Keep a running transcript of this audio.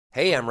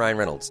Hey, I'm Ryan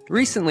Reynolds.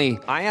 Recently,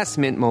 I asked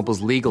Mint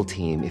Mobile's legal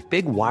team if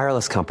big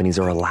wireless companies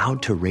are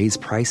allowed to raise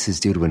prices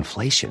due to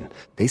inflation.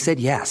 They said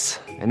yes.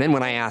 And then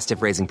when I asked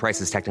if raising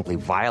prices technically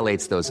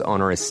violates those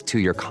onerous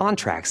two-year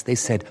contracts, they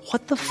said,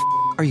 "What the f***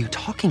 are you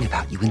talking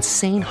about, you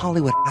insane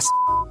Hollywood ass?"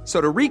 So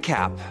to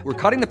recap, we're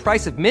cutting the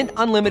price of Mint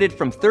Unlimited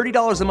from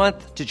 $30 a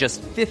month to just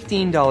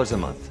 $15 a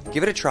month.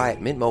 Give it a try at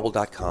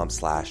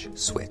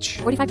mintmobile.com/switch.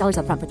 $45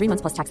 up front for 3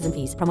 months plus taxes and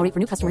fees. Promo rate for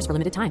new customers for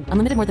limited time.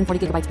 Unlimited more than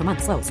 40 gigabytes per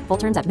month. Slows full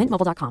terms at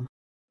mintmobile.com.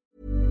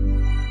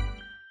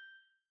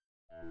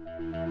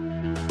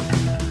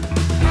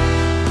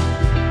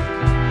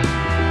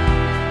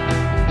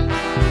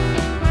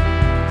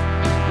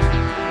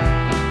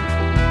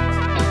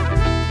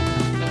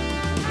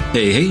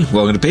 Hey,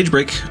 welcome to Page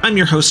Break. I'm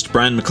your host,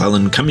 Brian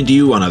McClellan, coming to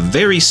you on a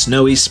very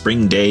snowy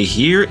spring day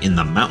here in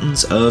the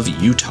mountains of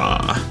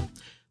Utah.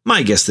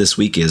 My guest this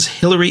week is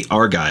Hillary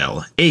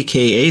Argyle,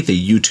 aka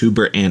the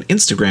YouTuber and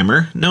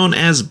Instagrammer known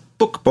as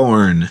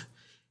Bookborn.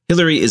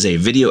 Hillary is a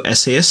video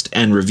essayist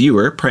and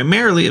reviewer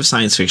primarily of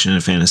science fiction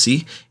and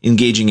fantasy,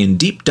 engaging in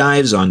deep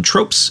dives on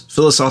tropes,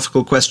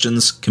 philosophical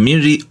questions,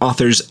 community,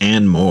 authors,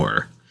 and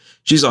more.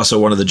 She's also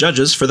one of the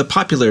judges for the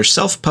popular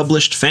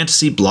self-published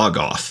fantasy Blog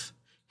Off.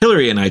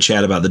 Hillary and I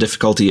chat about the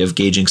difficulty of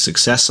gauging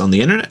success on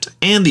the internet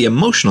and the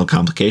emotional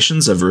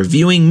complications of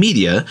reviewing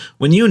media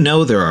when you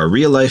know there are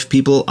real-life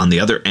people on the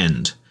other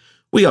end.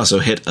 We also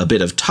hit a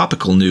bit of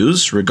topical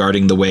news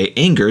regarding the way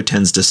anger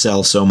tends to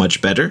sell so much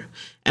better,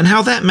 and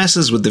how that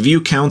messes with the view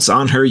counts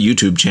on her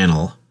YouTube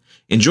channel.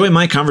 Enjoy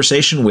my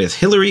conversation with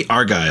Hillary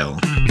Argyle.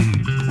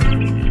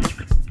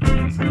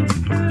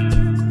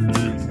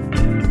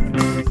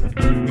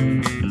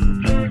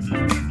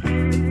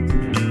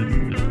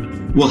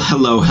 Well,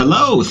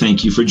 hello.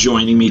 Thank you for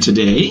joining me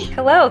today.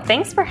 Hello.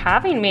 Thanks for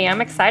having me.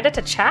 I'm excited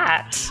to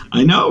chat.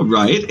 I know,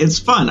 right? It's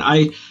fun.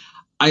 I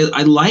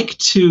like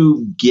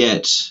to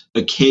get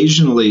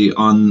occasionally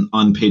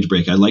on Page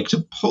Break, I like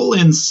to pull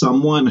in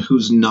someone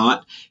who's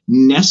not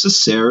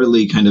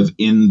necessarily kind of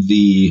in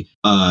the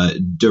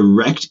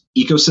direct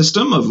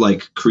ecosystem of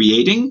like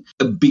creating,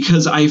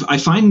 because I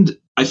find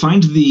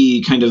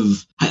the kind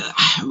of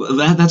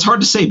that's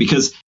hard to say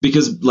because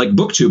like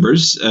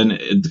booktubers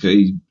and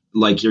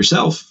like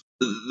yourself,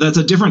 that's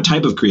a different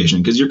type of creation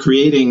because you're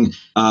creating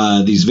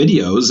these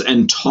videos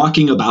and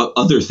talking about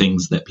other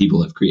things that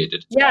people have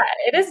created. Yeah,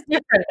 it is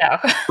different though.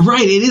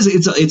 Right, it is.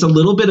 It's a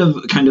little bit of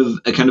kind of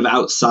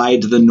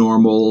outside the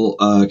normal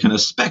kind of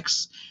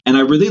specs, and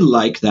I really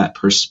like that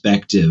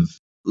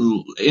perspective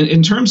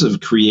in terms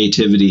of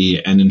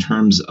creativity and in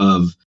terms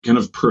of kind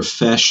of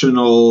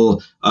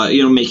professional,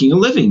 making a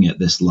living at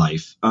this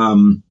life.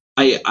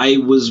 I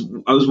was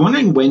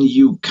wondering when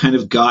you kind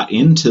of got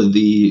into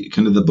the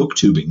kind of the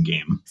booktubing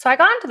game. So I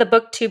got into the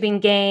booktubing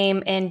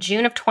game in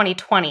June of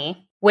 2020,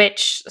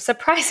 which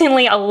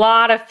surprisingly a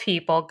lot of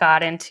people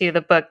got into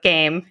the book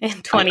game in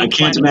 2020. I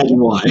can't imagine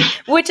why.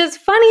 Which is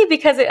funny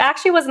because it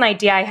actually was an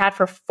idea I had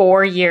for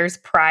 4 years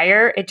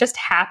prior. It just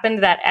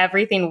happened that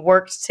everything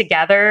worked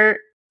together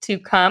to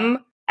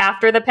come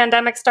after the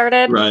pandemic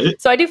started. Right.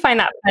 So I do find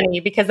that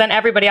funny because then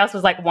everybody else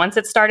was like, once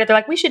it started, they're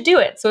like, we should do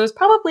it. So it was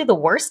probably the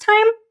worst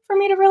time for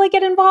me to really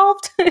get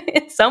involved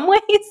in some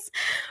ways,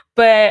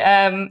 but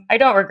I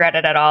don't regret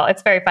it at all.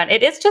 It's very fun.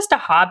 It is just a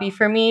hobby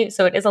for me,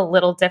 so it is a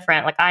little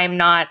different. Like I am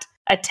not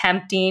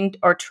attempting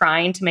or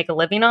trying to make a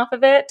living off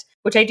of it,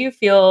 which I do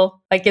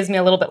feel like gives me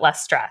a little bit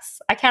less stress.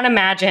 I can't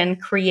imagine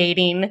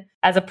creating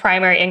as a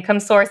primary income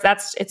source.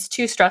 It's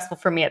too stressful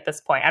for me at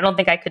this point. I don't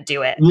think I could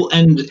do it. Well,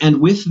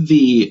 and with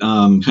the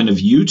kind of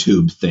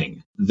YouTube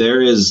thing,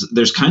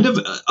 there's kind of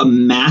a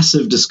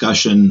massive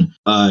discussion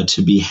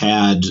to be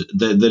had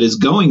that is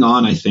going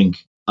on, I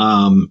think,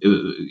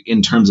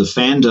 in terms of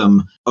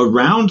fandom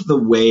around the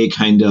way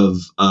kind of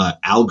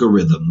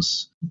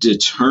algorithms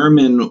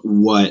determine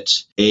what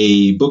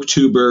a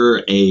booktuber,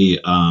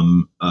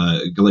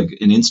 like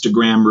an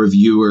Instagram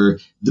reviewer,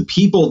 the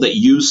people that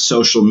use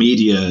social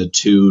media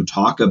to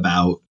talk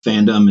about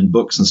fandom and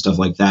books and stuff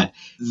like that,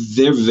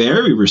 they're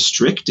very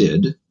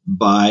restricted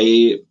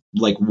by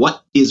like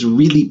what is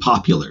really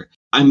popular.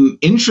 I'm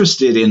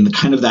interested in the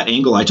kind of that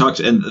angle.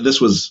 And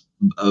this was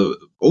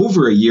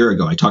over a year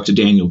ago, I talked to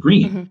Daniel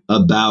Green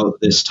about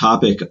this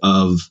topic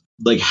of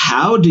like,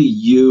 how do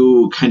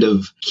you kind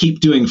of keep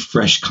doing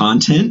fresh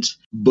content,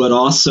 but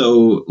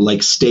also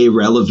like stay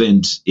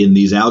relevant in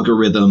these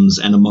algorithms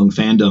and among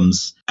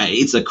fandoms?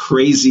 It's a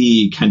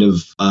crazy kind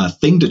of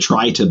thing to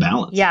try to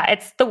balance. Yeah,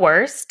 it's the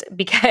worst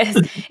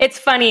because it's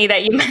funny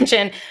that you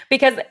mentioned,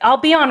 because I'll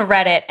be on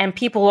Reddit and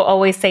people will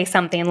always say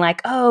something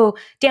like, oh,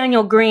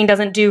 Daniel Green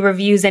doesn't do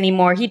reviews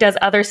anymore. He does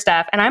other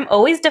stuff. And I'm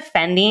always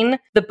defending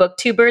the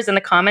booktubers in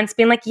the comments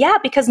being like, yeah,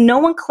 because no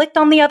one clicked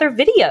on the other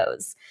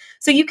videos.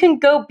 So you can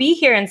go be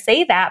here and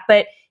say that,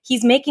 but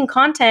he's making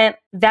content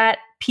that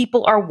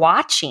people are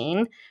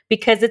watching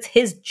because it's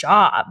his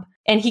job.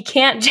 And he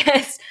can't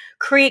just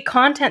create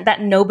content that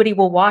nobody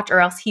will watch, or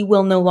else he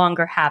will no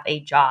longer have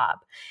a job.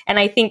 And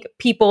I think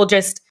people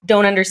just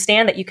don't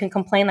understand that you can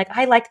complain like,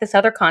 I like this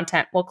other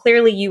content. Well,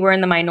 clearly you were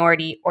in the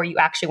minority, or you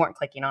actually weren't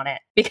clicking on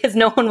it because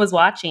no one was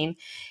watching.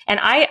 And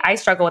I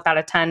struggle with that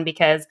a ton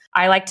because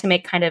I like to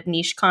make kind of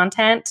niche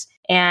content,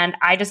 and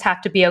I just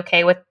have to be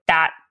okay with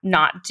that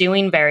not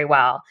doing very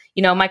well.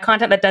 You know, my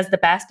content that does the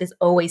best is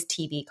always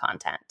TV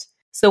content.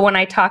 So when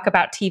I talk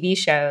about TV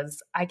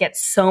shows, I get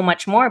so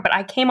much more, but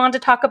I came on to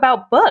talk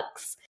about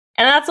books,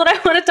 and that's what I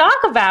want to talk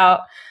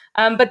about.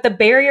 But the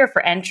barrier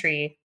for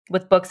entry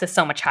with books is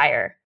so much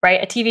higher,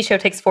 right? A TV show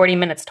takes 40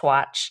 minutes to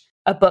watch.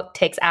 A book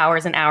takes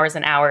hours and hours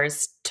and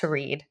hours to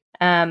read.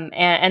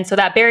 And so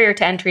that barrier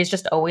to entry is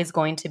just always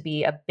going to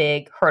be a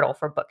big hurdle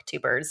for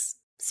booktubers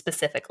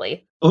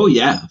specifically. Oh,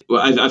 yeah.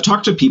 Well, I've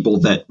talked to people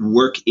that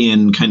work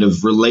in kind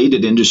of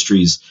related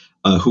industries,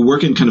 who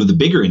work in kind of the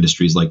bigger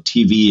industries like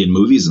TV and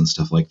movies and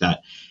stuff like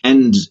that.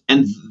 And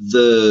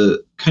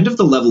the kind of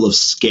the level of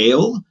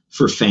scale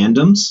for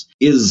fandoms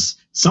is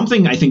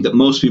something I think that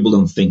most people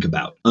don't think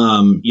about.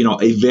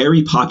 A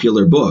very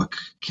popular book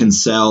can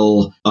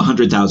sell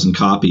 100,000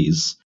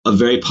 copies. A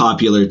very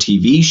popular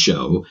TV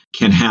show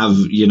can have,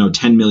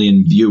 10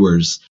 million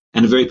viewers.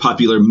 And a very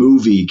popular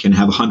movie can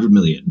have 100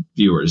 million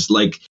viewers.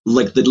 Like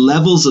the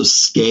levels of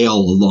scale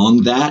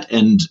along that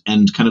and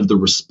kind of the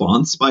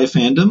response by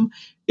fandom,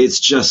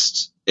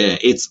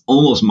 it's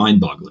almost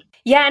mind-boggling.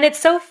 Yeah, and it's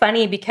so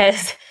funny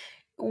because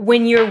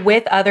when you're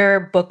with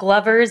other book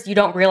lovers, you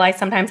don't realize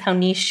sometimes how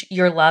niche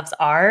your loves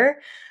are.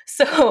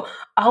 So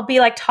I'll be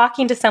like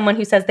talking to someone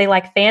who says they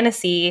like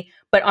fantasy,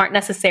 but aren't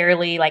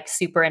necessarily like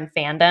super in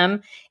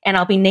fandom. And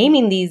I'll be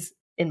naming these,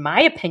 in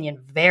my opinion,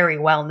 very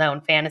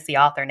well-known fantasy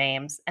author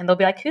names. And they'll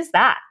be like, who's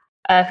that?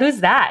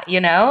 Who's that?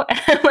 And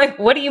I'm like,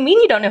 what do you mean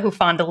you don't know who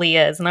Fonda Lee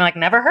is? And they're like,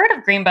 never heard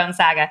of Greenbone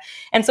Saga.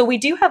 And so we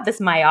do have this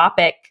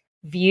myopic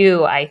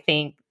view, I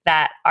think,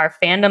 that our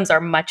fandoms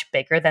are much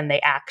bigger than they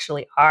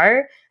actually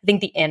are. I think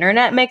the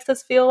internet makes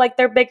us feel like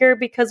they're bigger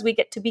because we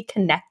get to be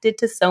connected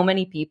to so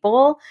many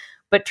people.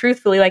 But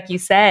truthfully, like you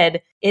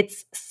said,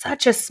 it's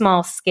such a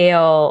small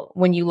scale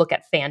when you look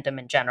at fandom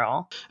in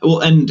general.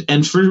 Well,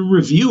 and for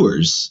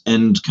reviewers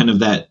and kind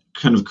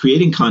of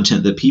creating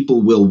content that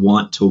people will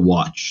want to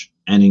watch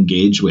and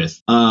engage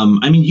with.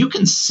 You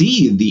can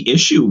see the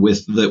issue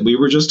with that we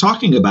were just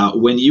talking about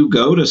when you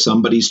go to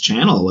somebody's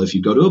channel. If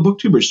you go to a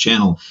booktuber's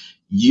channel,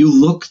 you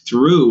look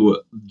through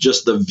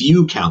just the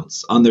view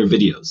counts on their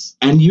videos,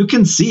 and you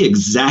can see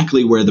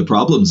exactly where the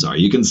problems are.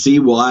 You can see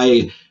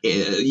why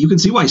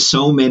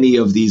so many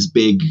of these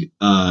big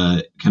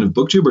kind of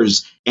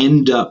booktubers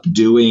end up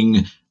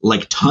doing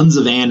like tons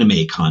of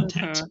anime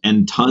content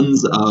and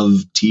tons of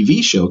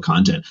TV show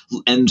content.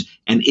 And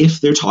if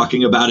they're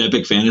talking about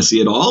epic fantasy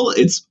at all,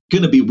 it's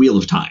going to be Wheel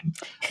of Time.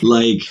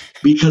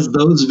 Because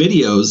those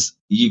videos,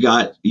 you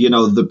got,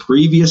 the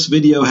previous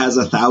video has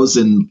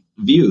 1,000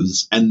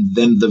 views, and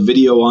then the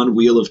video on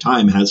Wheel of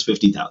Time has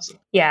 50,000.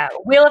 Yeah.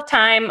 Wheel of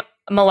Time,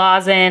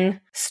 Malazan,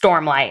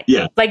 Stormlight.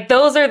 Yeah. Like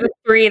those are the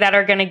three that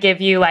are going to give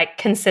you like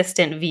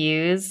consistent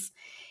views.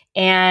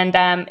 And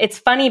it's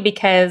funny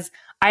because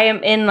I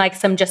am in like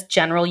some just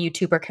general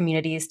YouTuber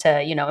communities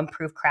to,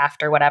 improve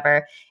craft or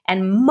whatever.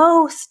 And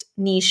most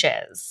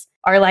niches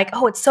are like,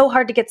 oh, it's so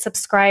hard to get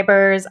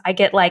subscribers. I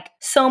get like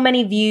so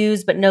many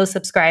views, but no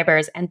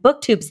subscribers. And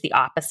BookTube's the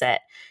opposite.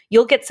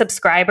 You'll get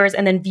subscribers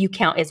and then view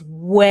count is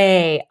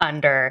way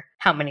under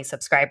how many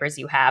subscribers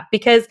you have,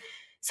 because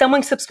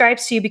someone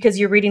subscribes to you because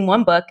you're reading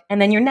one book and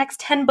then your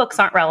next 10 books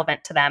aren't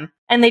relevant to them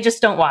and they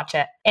just don't watch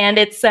it. And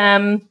it's,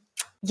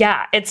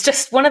 it's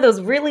just one of those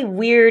really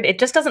weird, it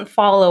just doesn't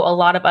follow a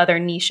lot of other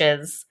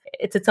niches.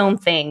 It's its own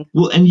thing.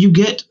 Well, and you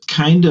get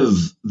kind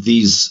of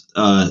these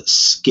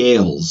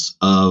scales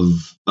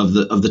of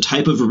the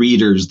type of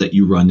readers that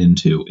you run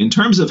into in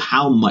terms of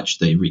how much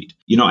they read.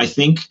 I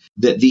think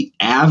that the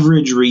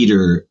average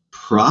reader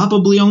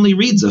probably only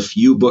reads a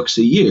few books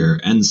a year.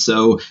 And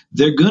so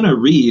they're going to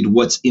read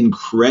what's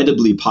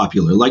incredibly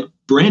popular, like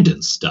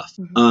Brandon's stuff.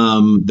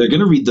 They're going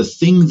to read the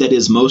thing that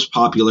is most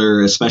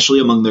popular, especially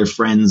among their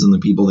friends and the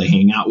people they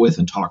hang out with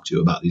and talk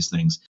to about these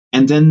things.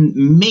 And then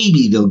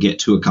maybe they'll get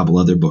to a couple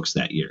other books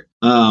that year.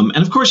 And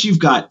of course, you've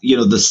got,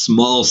 the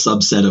small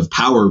subset of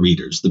power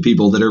readers, the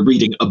people that are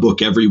reading a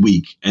book every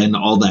week and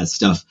all that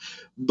stuff.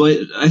 But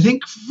I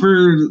think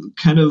for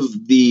kind of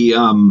the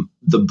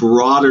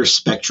broader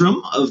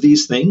spectrum of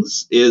these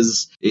things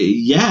is,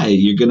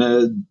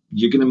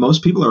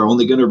 most people are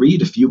only going to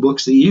read a few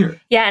books a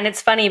year. Yeah. And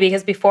it's funny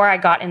because before I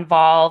got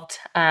involved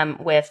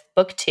with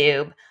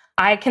BookTube,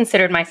 I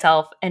considered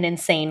myself an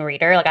insane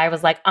reader. Like I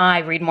was like, I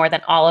read more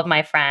than all of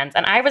my friends.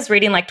 And I was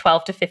reading like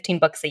 12 to 15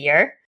 books a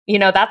year.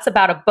 That's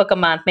about a book a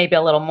month, maybe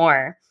a little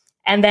more.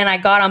 And then I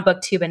got on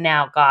BookTube and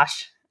now,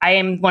 gosh, I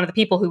am one of the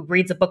people who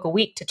reads a book a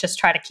week to just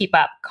try to keep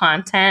up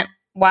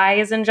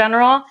content-wise in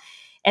general.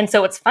 And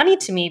so it's funny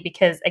to me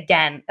because,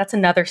 again, that's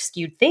another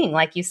skewed thing.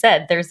 Like you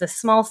said, there's a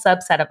small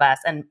subset of us,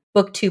 and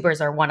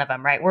booktubers are one of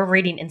them, right? We're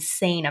reading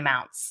insane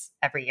amounts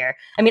every year.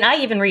 I mean,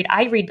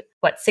 I read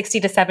 60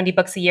 to 70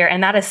 books a year,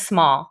 and that is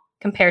small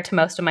compared to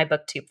most of my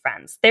booktube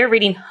friends. They're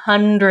reading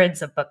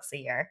hundreds of books a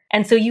year.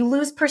 And so you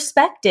lose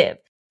perspective.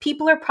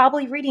 People are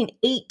probably reading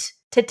 8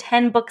 to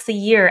 10 books a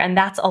year, and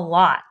that's a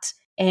lot.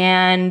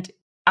 And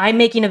I'm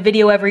making a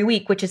video every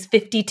week, which is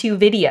 52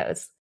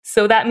 videos.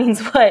 So that means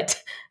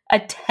what? A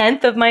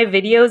tenth of my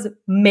videos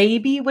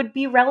maybe would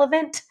be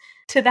relevant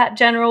to that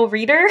general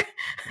reader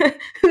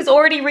who's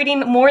already reading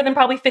more than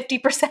probably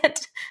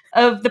 50%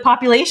 of the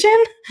population.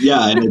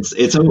 Yeah, and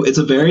it's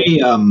a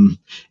very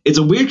it's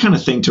a weird kind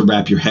of thing to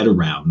wrap your head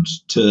around,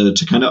 to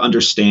kind of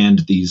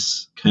understand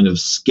these kind of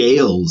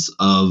scales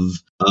of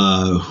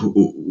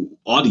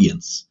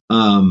audience.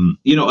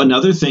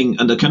 Another thing,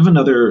 and kind of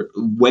another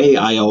way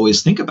I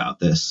always think about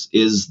this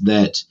is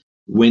that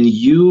when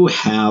you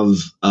have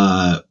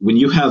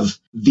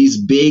these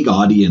big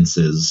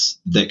audiences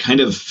that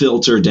kind of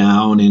filter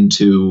down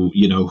into,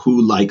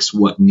 who likes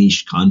what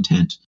niche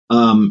content,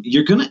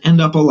 you're going to end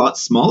up a lot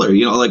smaller.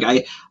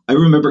 I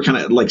remember kind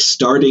of like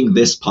starting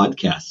this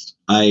podcast.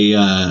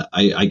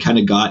 I kind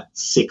of got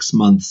 6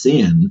 months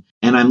in,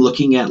 and I'm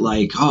looking at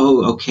like,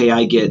 oh, okay,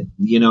 I get,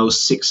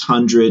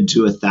 600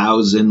 to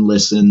 1,000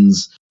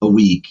 listens a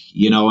week,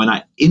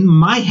 and in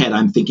my head,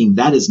 I'm thinking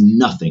that is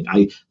nothing.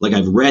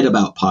 I've read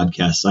about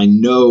podcasts. I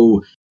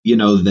know,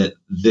 that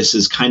this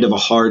is kind of a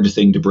hard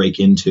thing to break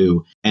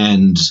into.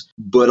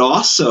 But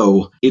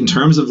also in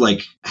terms of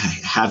like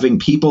having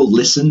people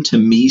listen to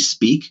me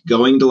speak,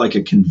 going to like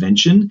a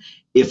convention,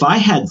 if I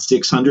had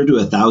 600 to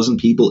 1,000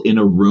 people in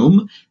a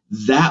room,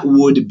 that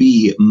would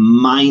be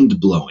mind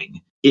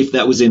blowing if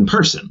that was in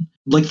person.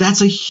 Like,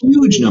 that's a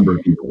huge number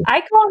of people. I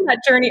go on that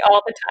journey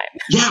all the time.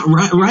 Yeah,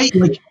 right.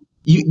 Like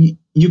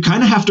you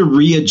kind of have to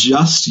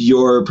readjust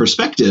your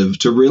perspective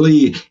to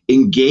really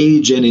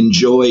engage and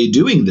enjoy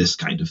doing this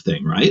kind of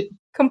thing, right?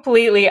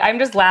 Completely. I'm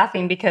just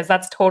laughing because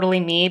that's totally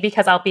me,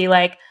 because I'll be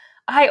like,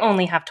 I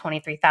only have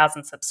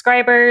 23,000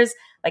 subscribers.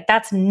 Like,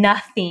 that's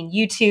nothing.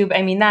 YouTube,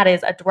 I mean, that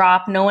is a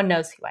drop. No one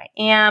knows who I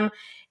am.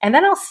 And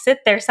then I'll sit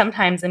there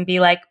sometimes and be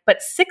like,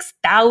 but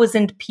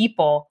 6,000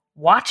 people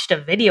watched a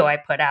video I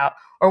put out,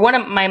 or one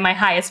of my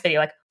highest video,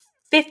 like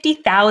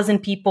 50,000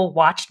 people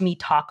watched me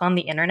talk on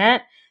the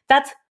internet.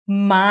 That's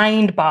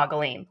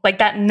mind-boggling. Like,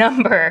 that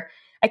number,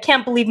 I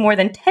can't believe more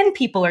than 10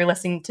 people are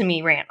listening to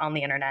me rant on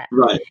the internet.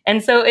 Right.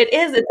 And so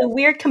it's a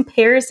weird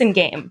comparison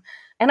game.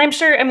 And I'm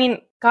sure, I mean,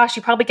 gosh,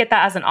 you probably get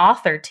that as an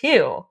author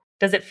too.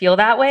 Does it feel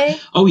that way?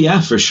 Oh,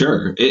 yeah, for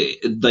sure.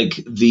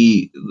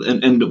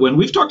 And when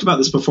we've talked about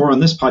this before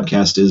on this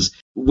podcast, is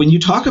when you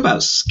talk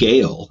about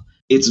scale,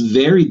 it's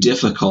very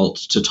difficult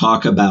to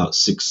talk about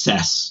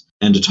success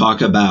and to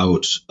talk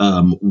about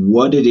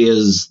what it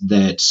is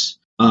that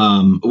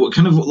what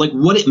kind of like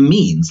what it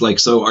means. Like,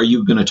 so are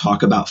you going to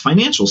talk about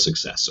financial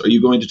success? Are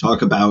you going to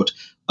talk about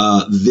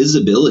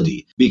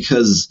visibility?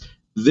 Because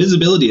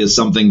visibility is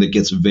something that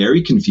gets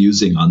very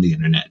confusing on the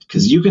internet,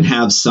 because you can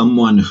have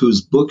someone whose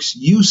books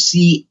you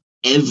see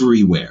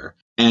everywhere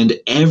and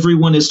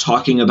everyone is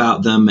talking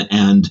about them,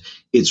 and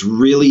it's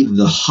really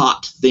the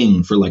hot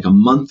thing for like a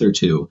month or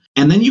two.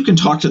 And then you can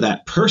talk to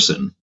that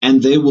person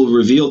and they will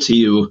reveal to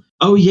you,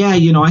 oh yeah,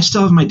 I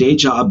still have my day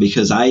job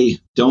because I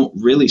don't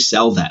really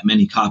sell that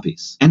many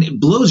copies. And it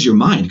blows your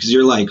mind because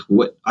you're like,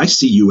 what? I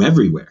see you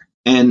everywhere.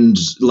 And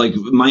like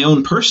my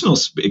own personal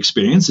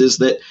experience is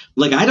that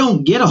like I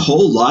don't get a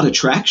whole lot of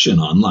traction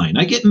online.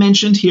 I get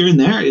mentioned here and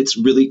there. It's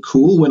really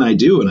cool when I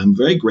do, and I'm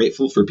very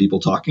grateful for people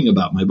talking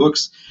about my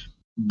books.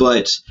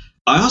 But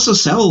I also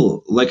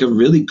sell like a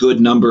really good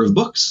number of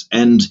books,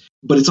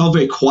 but it's all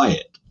very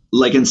quiet.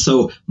 Like, and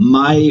so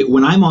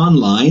when I'm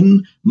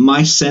online,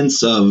 my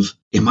sense of,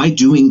 am I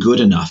doing good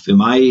enough?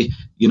 Am I,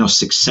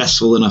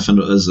 successful enough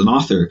as an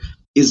author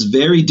is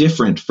very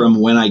different from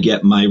when I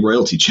get my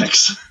royalty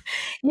checks.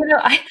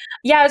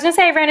 I was going to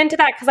say I ran into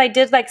that because I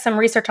did like some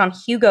research on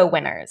Hugo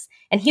winners,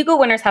 and Hugo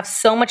winners have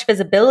so much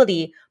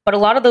visibility, but a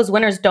lot of those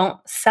winners don't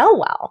sell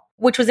well,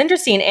 which was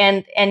interesting.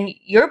 And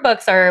your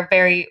books are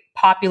very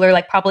popular,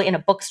 like probably in a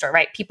bookstore,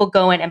 right? People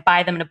go in and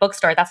buy them in a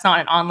bookstore. That's not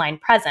an online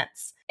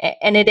presence.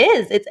 And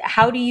it's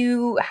how do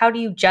you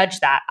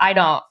judge that?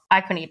 I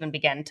couldn't even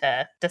begin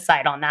to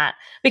decide on that,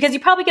 because you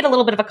probably get a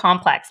little bit of a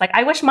complex. Like,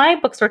 I wish my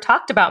books were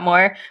talked about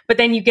more, but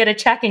then you get a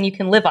check and you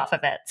can live off of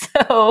it.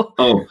 So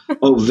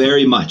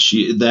very much.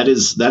 That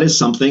is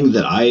something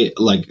that I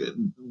like,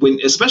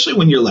 especially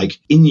when you're like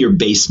in your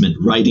basement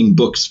writing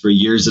books for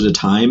years at a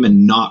time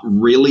and not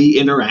really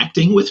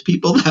interacting with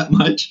people that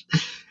much.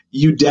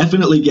 You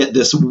definitely get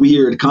this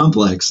weird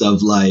complex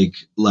of like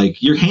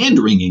you're hand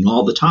wringing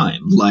all the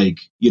time. Like,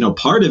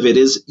 part of it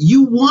is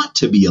you want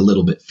to be a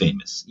little bit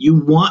famous. You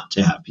want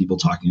to have people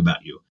talking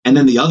about you. And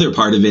then the other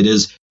part of it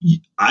is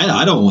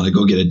I don't want to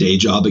go get a day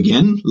job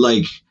again.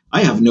 Like,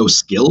 I have no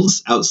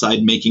skills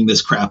outside making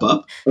this crap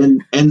up.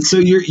 And so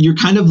you're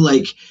kind of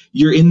like,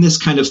 you're in this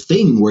kind of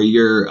thing where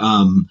you're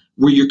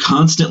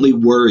constantly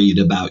worried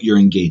about your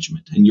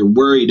engagement, and you're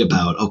worried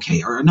about,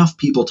 okay, are enough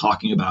people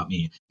talking about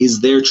me?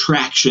 Is there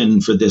traction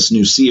for this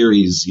new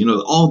series?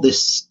 All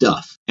this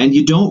stuff. And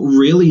you don't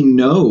really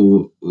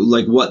know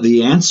like what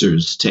the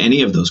answers to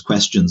any of those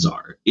questions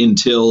are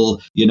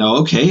until,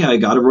 okay, I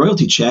got a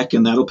royalty check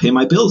and that'll pay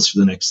my bills for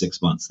the next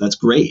 6 months. That's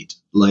great.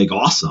 Like,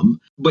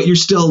 awesome. But you're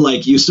still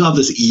like, you still have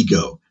this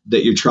ego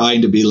that you're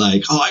trying to be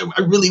like, oh,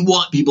 I really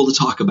want people to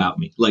talk about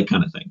me, like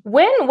kind of thing.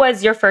 When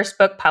was your first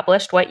book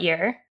published? What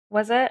year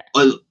was it?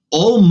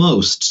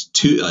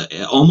 Almost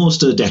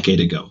a decade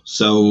ago.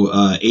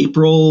 So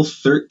April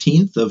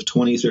 13th of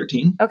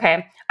 2013.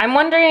 Okay. I'm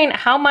wondering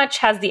how much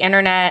has the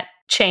internet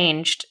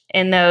changed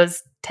in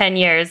those 10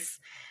 years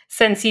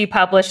since you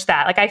published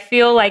that? Like, I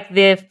feel like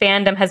the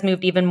fandom has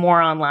moved even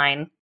more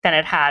online than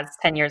it has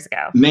 10 years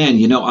ago. Man,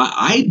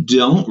 I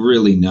don't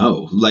really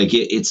know. Like,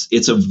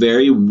 it's a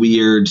very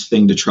weird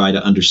thing to try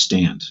to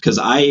understand, because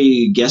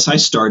I guess I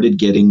started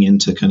getting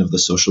into kind of the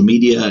social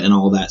media and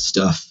all that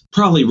stuff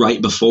probably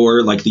right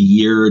before, like the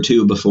year or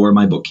two before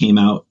my book came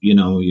out.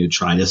 You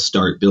try to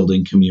start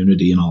building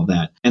community and all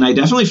that. And I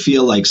definitely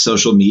feel like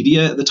social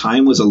media at the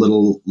time was a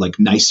little like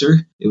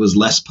nicer. It was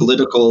less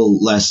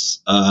political, less,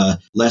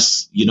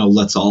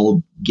 let's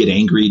all get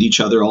angry at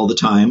each other all the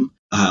time.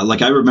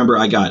 Like I remember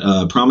I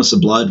got Promise of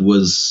Blood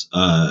was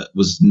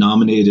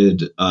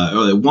nominated,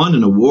 or it won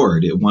an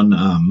award. It won,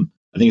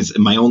 I think it's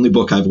my only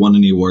book I've won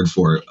any award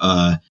for,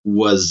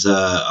 was,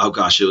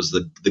 it was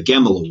the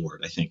Gemmell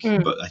Award, I think.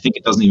 But I think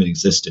it doesn't even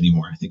exist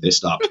anymore. I think they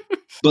stopped.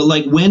 But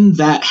like when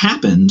that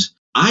happened,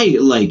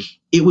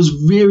 it was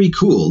really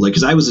cool. Like,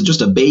 cause I was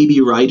just a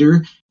baby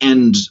writer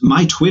and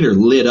my Twitter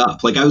lit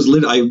up. Like I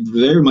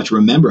very much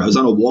remember I was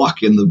on a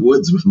walk in the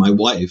woods with my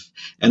wife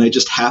and I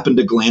just happened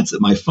to glance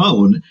at my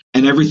phone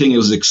and everything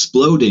was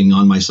exploding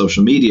on my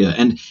social media.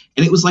 And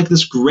it was like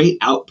this great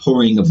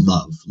outpouring of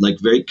love, like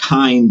very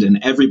kind.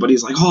 And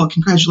everybody's like, oh,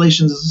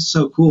 congratulations. This is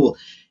so cool.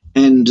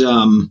 And,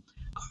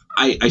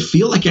 I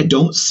feel like I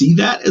don't see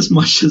that as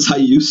much as I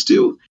used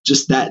to.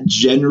 Just that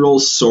general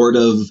sort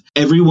of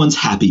everyone's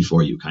happy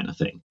for you kind of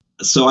thing.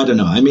 So I don't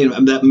know. I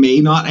mean, that may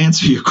not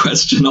answer your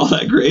question all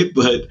that great,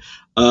 but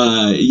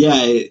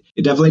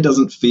it definitely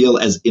doesn't feel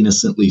as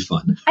innocently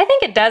fun. I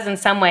think it does in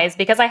some ways,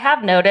 because I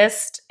have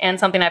noticed, and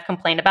something I've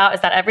complained about,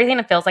 is that everything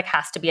it feels like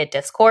has to be a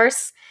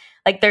discourse.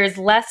 Like there's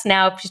less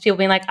now of just people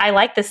being like, I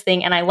like this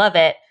thing and I love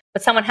it,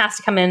 but someone has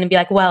to come in and be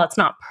like, well, it's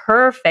not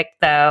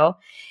perfect though.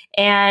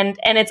 And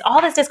it's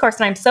all this discourse,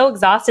 and I'm so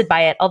exhausted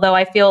by it, although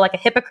I feel like a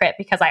hypocrite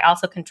because I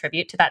also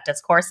contribute to that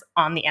discourse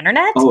on the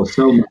internet. Oh,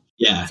 so much.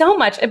 Yeah. So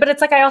much. But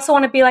it's like, I also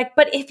want to be like,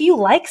 but if you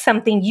like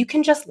something, you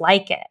can just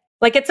like it.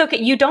 Like, it's okay.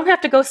 You don't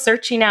have to go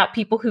searching out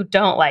people who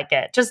don't like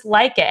it. Just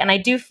like it. And I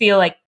do feel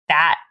like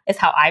that is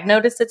how I've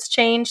noticed it's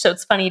changed. So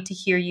it's funny to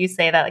hear you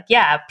say that, like,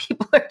 yeah,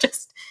 people are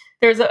just,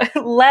 there's a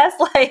less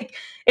like,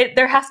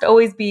 there has to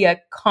always be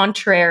a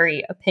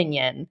contrary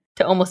opinion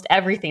to almost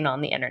everything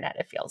on the internet,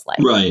 it feels like.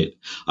 Right.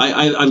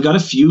 I've got a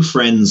few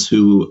friends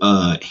who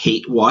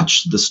hate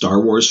watch the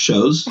Star Wars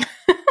shows.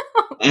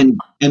 and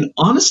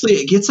honestly,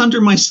 it gets under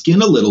my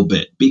skin a little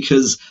bit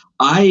because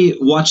I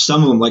watch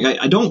some of them. Like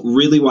I don't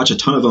really watch a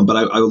ton of them,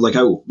 but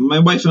my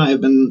wife and I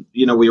have been,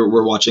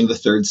 we're watching the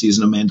 3rd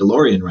season of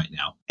Mandalorian right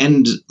now.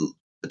 And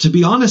to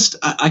be honest,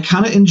 I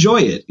kind of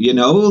enjoy it,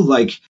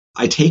 like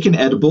I take an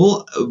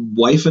edible,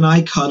 wife and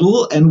I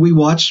cuddle, and we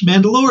watch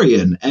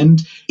Mandalorian. And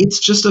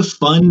it's just a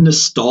fun,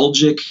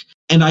 nostalgic,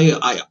 and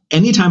I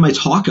anytime I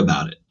talk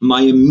about it,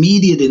 my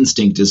immediate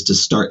instinct is to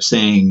start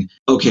saying,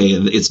 okay,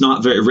 it's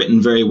not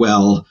written very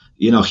well.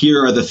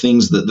 Here are the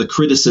things that the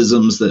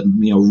criticisms that,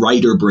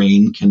 writer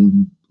brain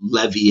can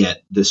levy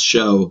at this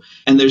show.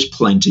 And there's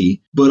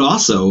plenty, but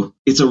also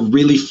it's a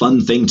really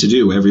fun thing to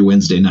do every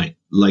Wednesday night.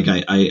 Like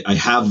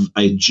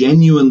I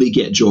genuinely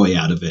get joy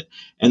out of it.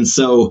 And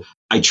so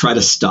I try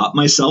to stop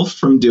myself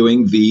from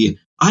doing the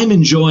I'm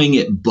enjoying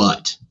it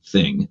but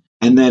thing.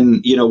 And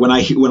then, when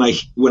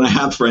I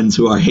have friends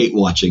who are hate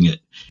watching it,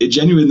 it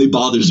genuinely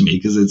bothers me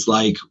because it's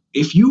like,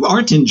 if you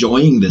aren't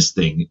enjoying this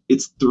thing,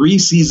 it's 3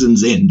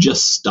 seasons in,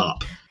 just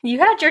stop. You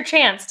had your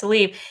chance to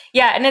leave.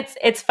 Yeah. And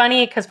it's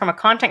funny because from a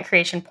content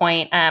creation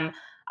point,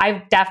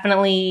 I've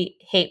definitely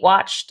hate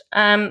watched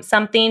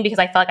something because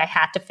I felt like I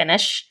had to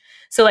finish.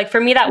 So like for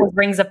me, that was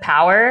Rings of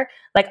Power.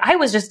 Like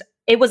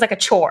it was like a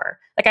chore.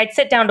 Like I'd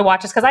sit down to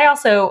watch this because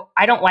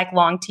I don't like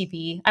long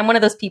TV. I'm one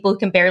of those people who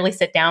can barely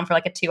sit down for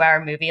like a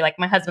 2-hour movie. Like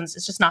my husband's,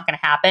 it's just not going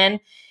to happen.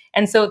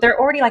 And so they're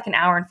already like an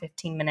hour and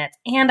 15 minutes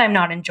and I'm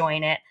not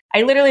enjoying it.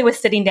 I literally was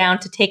sitting down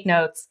to take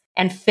notes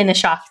and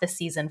finish off the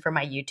season for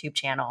my YouTube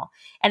channel.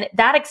 And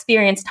that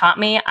experience taught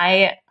me,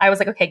 I was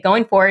like, okay,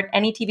 going forward,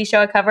 any TV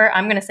show I cover,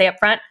 I'm going to say up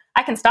front,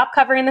 I can stop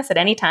covering this at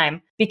any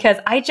time because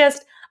I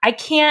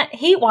can't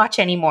hate watch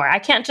anymore. I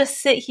can't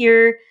just sit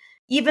here,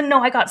 even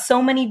though I got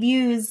so many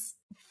views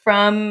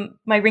from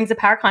my Rings of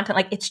Power content,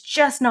 like it's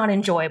just not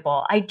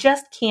enjoyable. I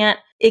just can't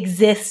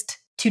exist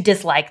to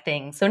dislike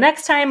things. So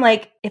next time,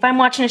 like if I'm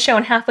watching a show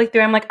and halfway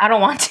through, I'm like, I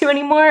don't want to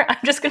anymore. I'm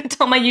just going to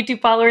tell my YouTube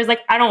followers,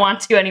 like, I don't want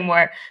to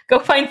anymore. Go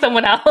find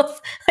someone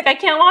else. Like, I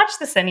can't watch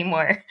this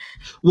anymore.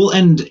 Well,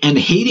 and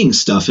hating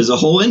stuff is a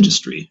whole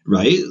industry,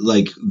 right?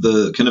 Like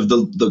the kind of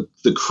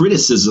the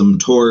criticism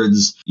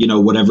towards,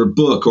 whatever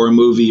book or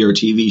movie or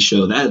TV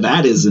show,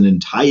 that is an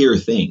entire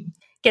thing.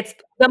 Gets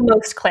the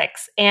most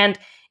clicks. And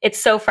it's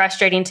so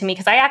frustrating to me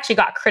because I actually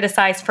got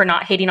criticized for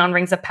not hating on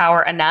Rings of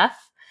Power enough.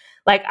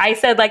 Like I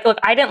said, like, look,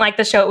 I didn't like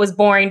the show. It was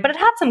boring, but it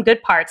had some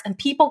good parts and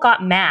people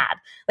got mad.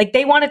 Like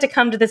they wanted to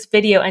come to this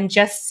video and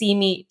just see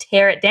me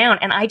tear it down.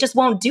 And I just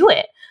won't do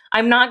it.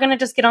 I'm not going to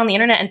just get on the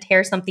internet and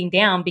tear something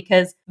down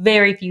because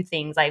very few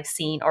things I've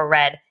seen or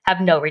read have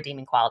no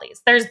redeeming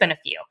qualities. There's been a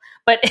few,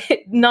 but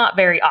not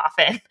very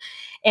often.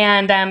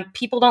 And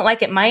people don't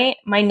like it. My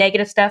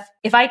negative stuff,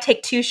 if I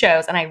take two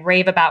shows and I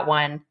rave about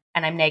one,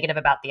 and I'm negative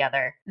about the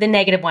other, the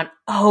negative one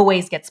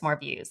always gets more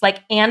views. Like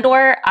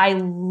Andor, I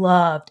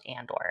loved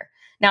Andor.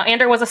 Now,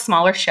 Andor was a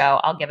smaller show,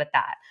 I'll give it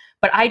that.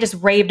 But I just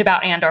raved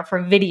about Andor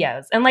for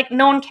videos, and like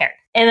no one cared.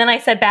 And then I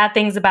said bad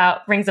things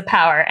about Rings of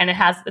Power, and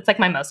it's like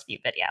my most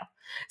viewed video.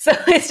 So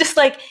it's just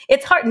like,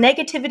 it's hard.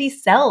 Negativity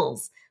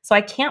sells. So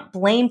I can't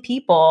blame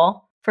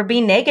people for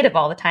being negative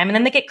all the time. And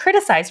then they get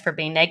criticized for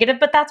being negative,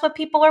 but that's what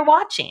people are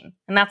watching.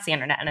 And that's the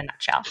internet in a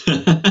nutshell.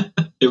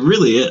 It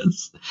really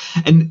is.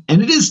 And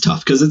it is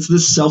tough because it's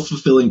this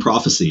self-fulfilling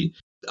prophecy.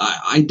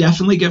 I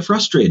definitely get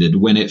frustrated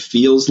when it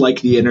feels like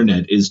the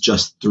internet is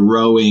just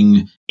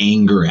throwing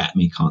anger at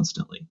me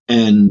constantly.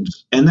 And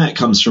that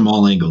comes from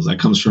all angles. That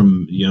comes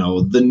from,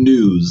 the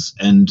news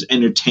and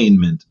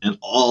entertainment and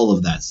all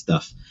of that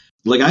stuff.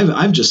 Like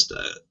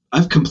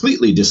I've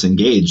completely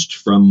disengaged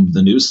from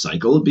the news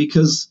cycle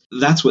because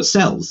that's what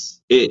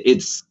sells.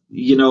 It's,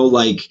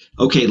 like,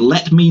 okay,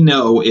 let me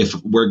know if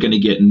we're going to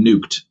get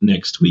nuked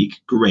next week.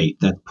 Great.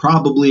 That's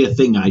probably a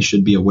thing I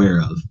should be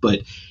aware of.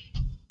 But,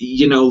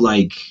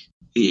 like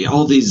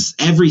all these,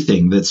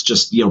 everything that's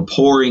just,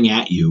 pouring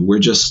at you.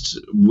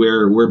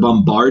 We're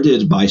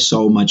bombarded by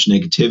so much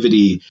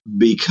negativity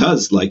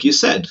because, like you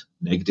said,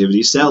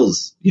 negativity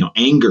sells,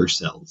 anger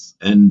sells.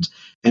 And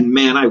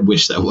man, I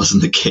wish that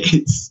wasn't the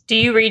case. Do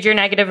you read your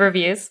negative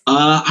reviews?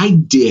 I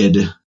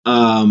did.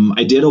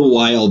 I did a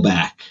while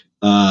back.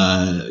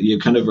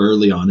 Kind of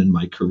early on in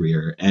my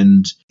career,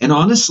 and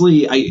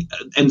honestly,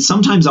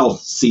 sometimes I'll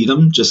see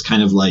them just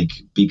kind of like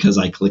because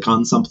I click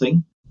on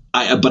something.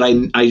 But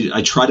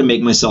I try to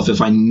make myself,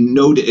 if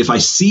I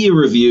see a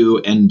review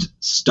and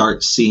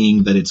start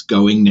seeing that it's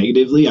going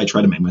negatively, I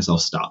try to make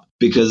myself stop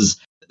because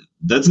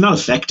that's not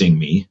affecting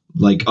me,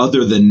 like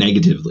other than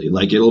negatively.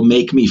 Like it'll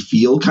make me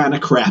feel kind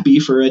of crappy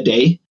for a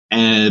day,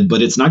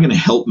 but it's not going to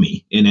help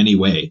me in any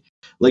way.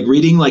 Like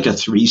reading like a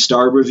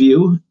 3-star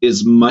review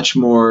tends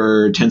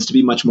to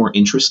be much more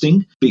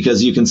interesting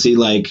because you can see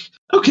like,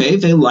 okay,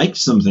 they liked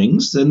some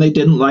things and they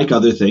didn't like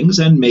other things.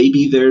 And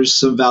maybe there's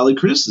some valid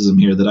criticism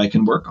here that I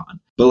can work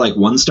on. But like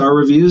 1-star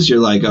reviews, you're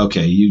like,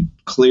 okay, you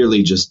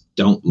clearly just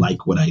don't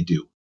like what I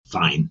do.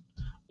 Fine.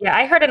 Yeah,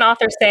 I heard an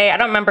author say, I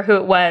don't remember who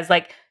it was,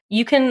 like,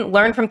 you can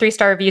learn from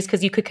 3-star reviews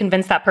because you could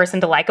convince that person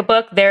to like a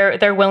book.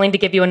 They're willing to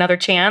give you another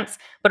chance.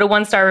 But a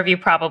 1-star review,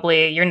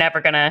 probably, you're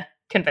never going to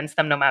convince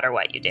them no matter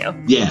what you do.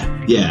 Yeah.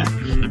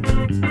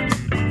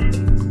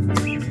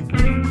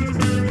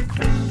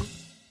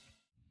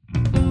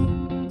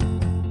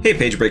 Hey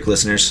Page Break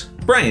listeners,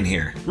 Brian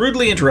here,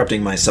 rudely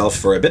interrupting myself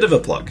for a bit of a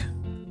plug.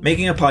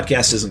 Making a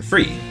podcast isn't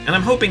free, and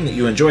I'm hoping that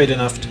you enjoy it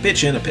enough to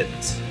pitch in a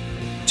pittance.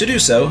 To do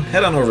so,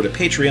 head on over to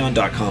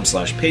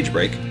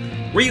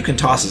patreon.com/pagebreak, where you can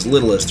toss as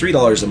little as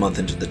 $3 a month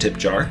into the tip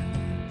jar,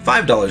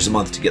 $5 a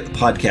month to get the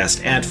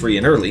podcast ad-free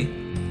and early,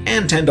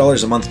 and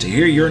 $10 a month to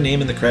hear your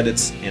name in the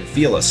credits and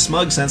feel a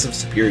smug sense of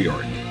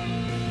superiority.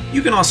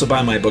 You can also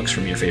buy my books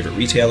from your favorite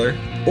retailer,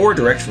 or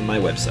direct from my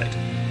website.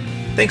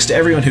 Thanks to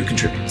everyone who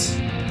contributes.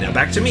 Now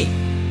back to me.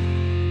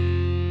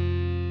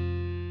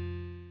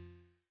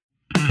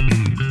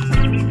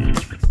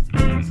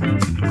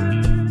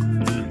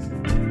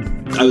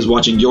 I was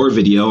watching your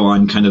video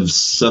on kind of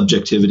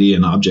subjectivity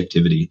and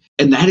objectivity.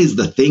 And that is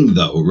the thing,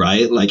 though,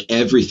 right? Like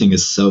everything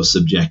is so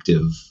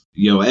subjective.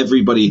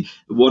 Everybody,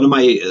 one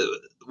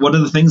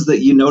of the things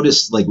that you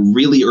notice like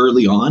really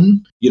early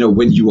on,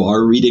 when you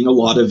are reading a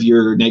lot of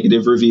your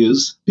negative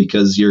reviews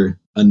because you're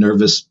a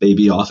nervous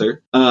baby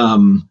author,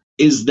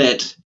 is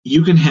that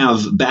you can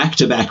have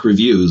back-to-back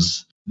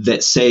reviews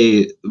that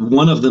say,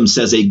 one of them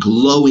says a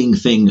glowing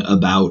thing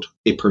about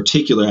a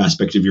particular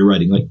aspect of your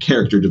writing, like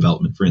character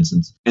development, for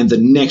instance, and the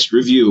next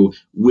review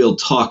will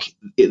talk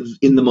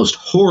in the most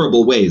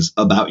horrible ways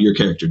about your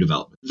character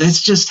development.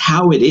 That's just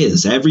how it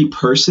is. Every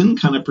person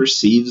kind of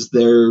perceives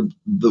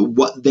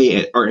what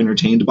they are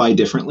entertained by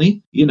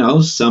differently.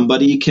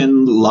 Somebody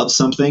can love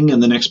something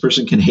and the next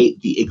person can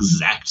hate the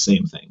exact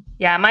same thing.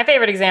 Yeah, my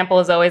favorite example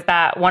is always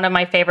that one of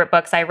my favorite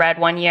books I read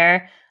one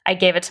year, I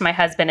gave it to my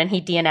husband and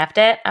he DNF'd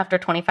it after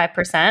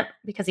 25%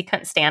 because he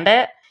couldn't stand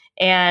it.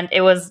 And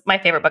it was my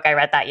favorite book I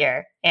read that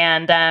year.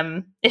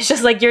 And it's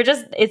just like,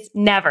 it's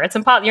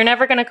impossible. You're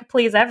never going to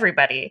please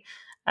everybody.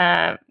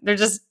 They're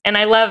just, and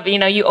I love,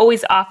 you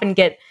always often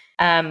get,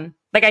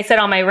 like I said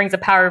on my Rings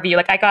of Power review,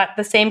 like I got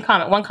the same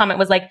comment. One comment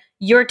was like,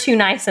 "You're too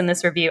nice in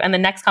this review." And the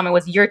next comment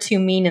was, "You're too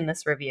mean in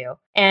this review."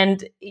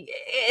 And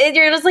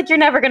you're just like, you're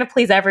never going to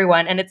please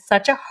everyone. And it's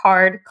such a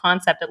hard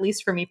concept, at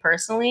least for me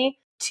personally,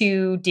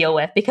 to deal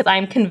with, because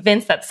I'm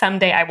convinced that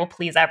someday I will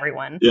please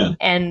everyone. Yeah.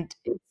 And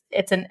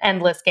it's an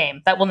endless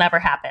game that will never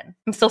happen.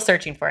 I'm still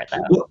searching for it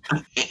though. Well,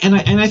 and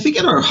I think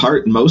in our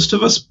heart, most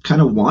of us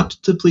kind of want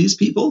to please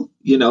people,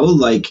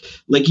 like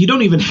you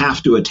don't even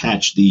have to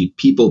attach the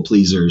people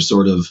pleaser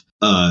sort of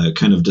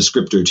kind of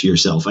descriptor to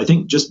yourself. I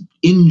think just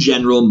in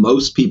general,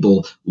 most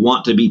people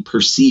want to be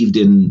perceived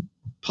in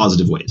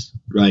positive ways.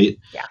 Right.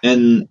 Yeah.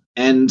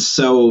 And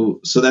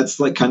so that's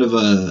like kind of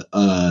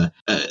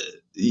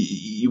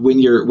when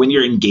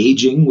you're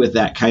engaging with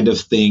that kind of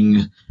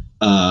thing,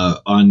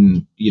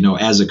 on,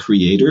 as a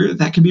creator,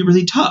 that can be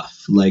really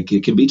tough. Like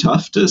it can be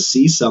tough to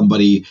see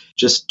somebody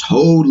just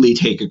totally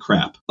take a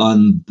crap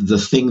on the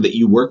thing that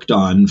you worked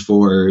on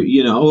for,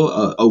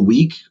 a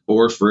week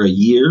or for a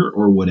year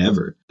or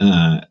whatever.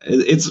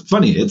 It's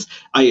funny.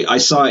 I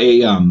saw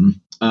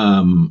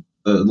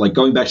like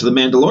going back to The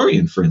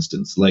Mandalorian, for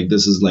instance, like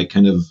this is like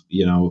kind of,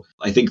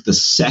 I think the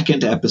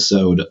second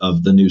episode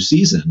of the new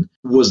season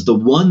was the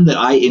one that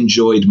I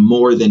enjoyed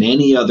more than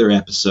any other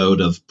episode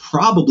of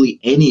probably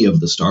any of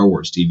the Star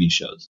Wars TV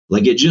shows.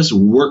 Like it just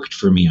worked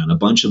for me on a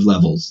bunch of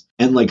levels.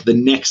 And like the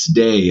next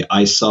day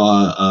I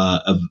saw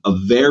a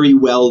very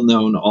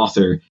well-known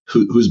author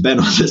who's been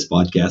on this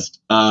podcast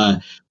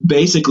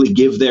basically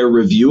give their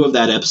review of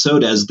that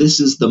episode as,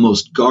 "This is the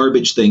most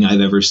garbage thing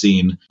I've ever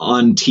seen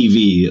on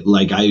TV.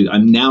 Like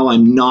I'm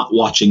not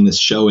watching this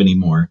show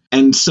anymore."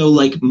 And so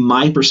like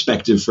my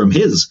perspective from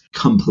his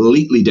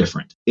completely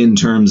different in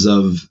terms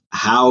of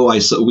how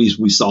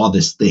we saw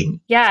this thing.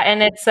 Yeah,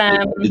 and it's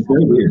very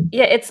weird.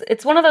 Yeah,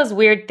 it's one of those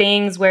weird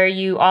things where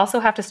you also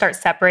have to start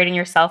separating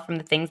yourself from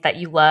the things that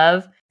you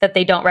love, that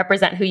they don't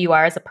represent who you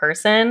are as a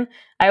person.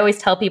 I always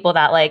tell people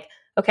that, like,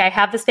 okay, I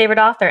have this favorite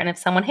author, and if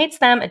someone hates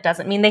them, it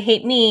doesn't mean they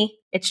hate me.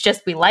 It's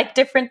just we like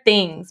different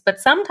things. But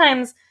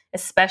sometimes,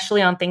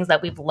 especially on things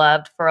that we've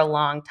loved for a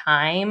long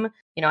time,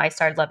 I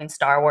started loving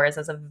Star Wars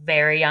as a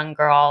very young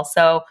girl.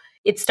 So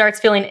it starts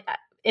feeling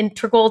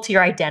integral to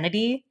your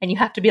identity, and you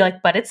have to be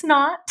like, but it's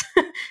not.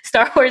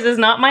 Star Wars is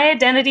not my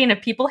identity, and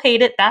if people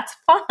hate it, that's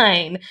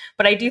fine.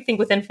 But I do think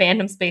within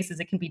fandom spaces,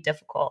 it can be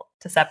difficult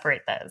to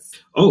separate those.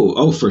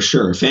 Oh, for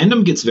sure.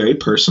 Fandom gets very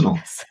personal.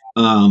 Yes.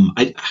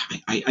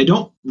 I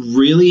don't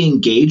really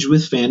engage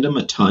with fandom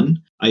a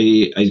ton.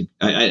 I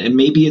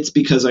maybe it's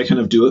because I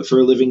kind of do it for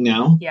a living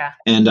now. Yeah.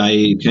 And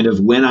I kind of,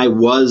 when I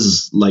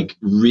was like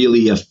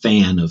really a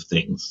fan of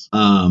things,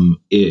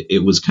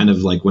 it was kind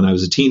of like when I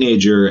was a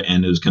teenager,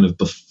 and it was kind of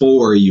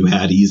before you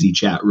had easy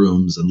chat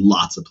rooms and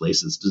lots of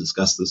places to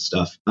discuss this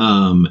stuff.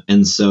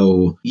 And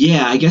so,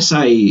 yeah, I guess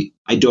I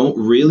don't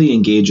really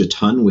engage a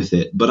ton with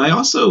it, but I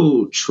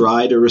also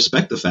try to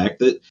respect the fact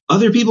that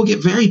other people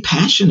get very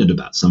passionate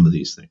about some of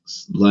these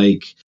things.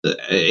 Like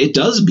it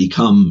does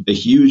become a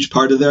huge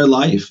part of their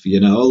life,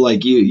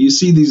 like you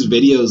see these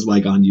videos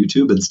like on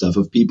YouTube and stuff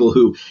of people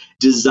who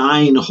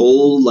design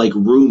whole like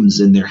rooms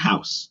in their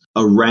house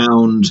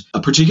around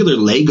a particular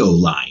Lego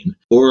line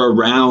or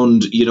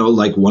around,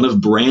 like one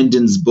of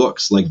Brandon's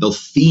books. Like they'll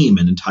theme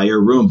an entire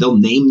room. They'll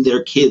name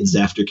their kids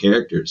after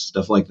characters,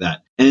 stuff like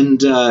that.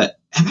 And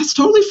that's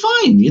totally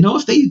fine.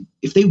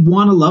 If they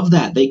want to love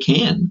that, they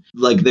can.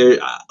 Like they're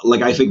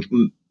like, I think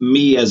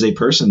me as a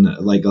person,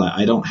 like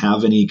I don't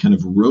have any kind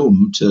of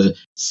room to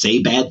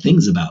say bad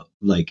things about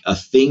like a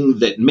thing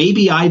that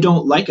maybe I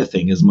don't like a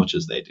thing as much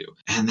as they do.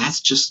 And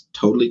that's just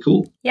totally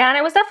cool. Yeah. And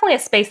it was definitely a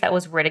space that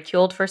was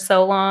ridiculed for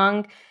so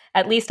long.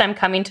 At least I'm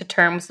coming to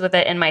terms with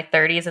it in my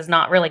 30s, is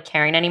not really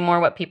caring anymore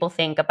what people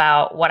think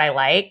about what I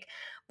like.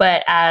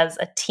 But as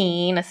a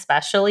teen,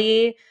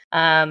 especially,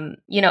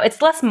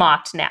 it's less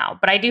mocked now.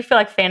 But I do feel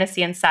like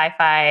fantasy and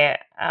sci-fi,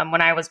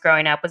 when I was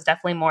growing up, was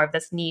definitely more of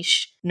this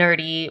niche,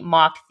 nerdy,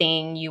 mock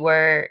thing. You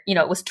were,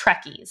 it was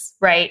Trekkies,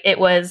 right? It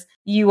was,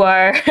 you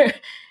are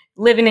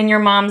living in your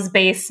mom's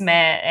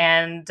basement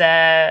and,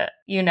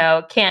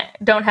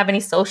 don't have any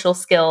social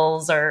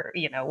skills or,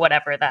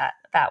 whatever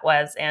that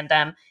was. And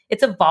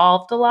it's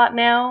evolved a lot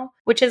now,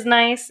 which is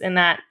nice in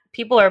that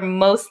people are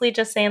mostly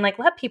just saying, like,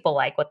 let people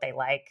like what they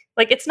like.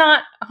 Like, it's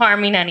not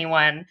harming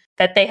anyone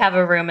that they have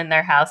a room in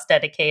their house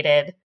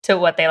dedicated to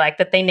what they like,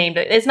 that they named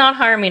it. It's not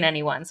harming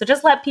anyone. So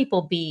just let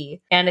people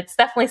be. And it's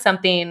definitely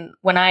something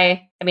when I'm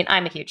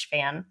a huge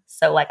fan.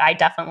 So like,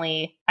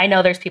 I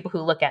know there's people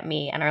who look at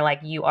me and are like,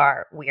 you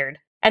are weird.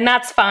 And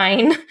that's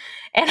fine.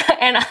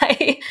 And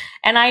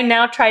I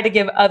now try to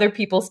give other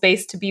people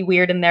space to be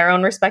weird in their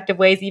own respective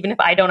ways, even if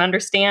I don't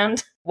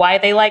understand why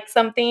they like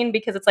something,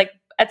 because it's like,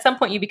 at some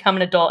point you become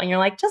an adult and you're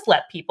like, just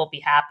let people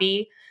be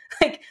happy.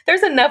 Like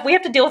there's enough, we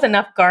have to deal with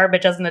enough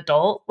garbage as an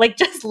adult. Like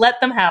just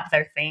let them have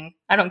their thing.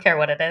 I don't care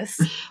what it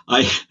is.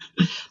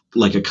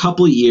 Like a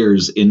couple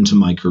years into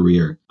my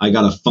career, I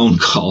got a phone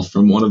call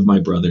from one of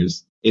my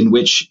brothers in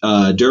which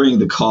during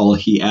the call,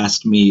 he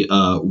asked me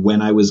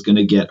when I was going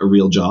to get a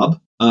real job.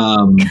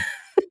 Um,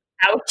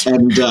 Ouch.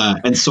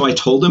 and so I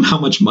told him how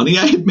much money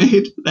I had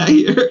made that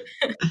year.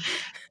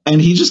 And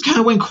he just kind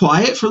of went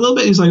quiet for a little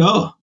bit. He's like,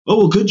 oh,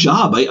 well, good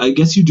job. I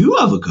guess you do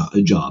have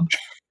a job.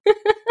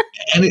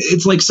 And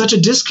it's like such a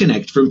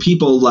disconnect from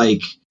people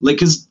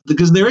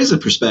because there is a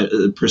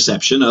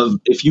perception of,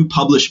 if you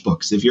publish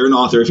books, if you're an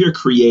author, if you're a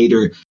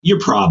creator, you're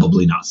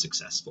probably not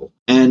successful.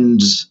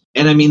 And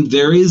I mean,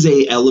 there is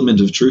a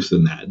element of truth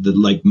in that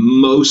like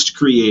most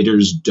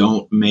creators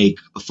don't make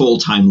a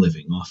full-time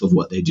living off of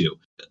what they do.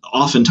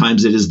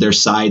 Oftentimes it is their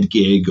side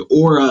gig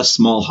or a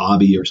small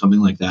hobby or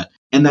something like that.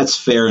 And that's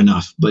fair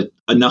enough. But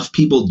enough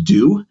people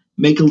do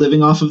make a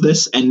living off of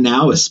this. And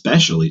now,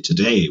 especially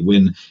today,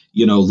 when,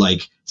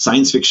 like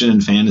science fiction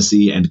and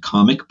fantasy and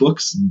comic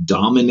books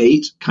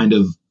dominate kind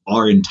of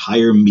our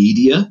entire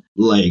media,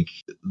 like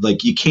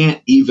you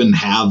can't even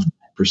have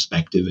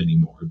perspective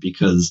anymore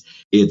because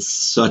it's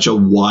such a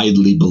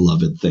widely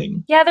beloved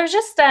thing. Yeah, there's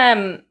just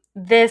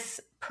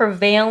this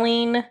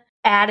prevailing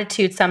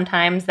attitude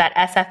sometimes that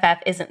SFF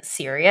isn't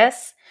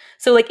serious.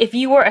 So like if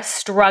you were a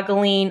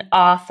struggling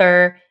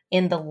author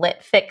in the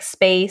lit fic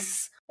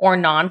space or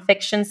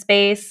nonfiction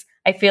space,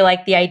 I feel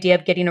like the idea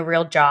of getting a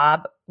real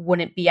job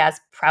wouldn't be as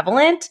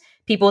prevalent.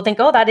 People would think,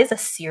 oh, that is a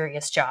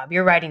serious job.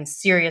 You're writing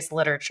serious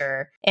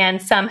literature.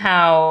 And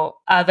somehow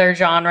other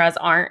genres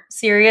aren't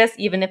serious,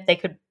 even if they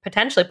could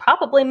potentially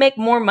probably make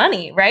more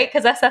money, right?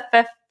 Because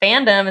SFF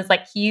fandom is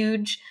like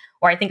huge.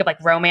 Or I think of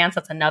like romance.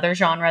 That's another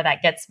genre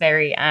that gets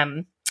very,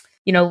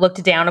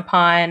 looked down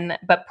upon,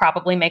 but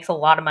probably makes a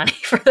lot of money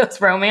for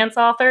those romance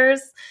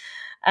authors.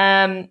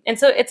 And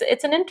so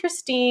it's an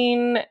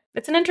interesting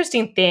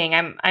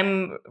thing.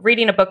 I'm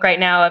reading a book right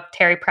now of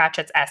Terry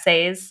Pratchett's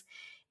essays,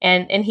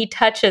 and he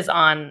touches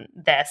on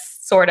this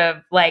sort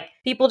of like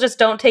people just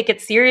don't take it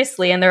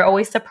seriously, and they're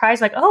always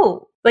surprised, like,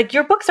 oh, like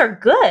your books are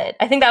good.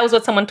 I think that was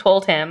what someone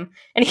told him,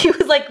 and he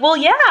was like, well,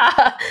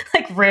 yeah,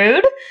 like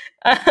rude.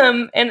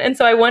 And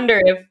so I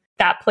wonder if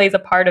that plays a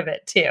part of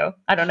it too.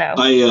 I don't know.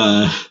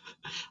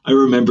 I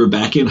remember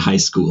back in high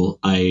school,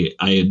 I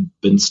had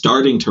been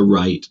starting to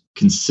write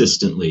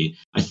consistently,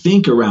 I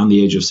think around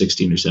the age of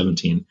 16 or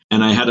 17.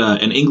 And I had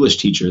an English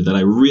teacher that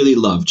I really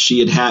loved. She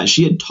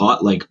had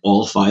taught like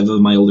all 5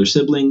 of my older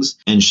siblings.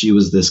 And she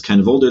was this kind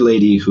of older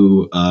lady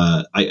who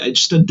I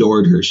just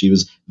adored her. She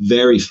was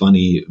very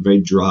funny, very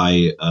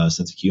dry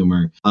sense of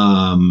humor.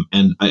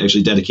 And I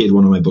actually dedicated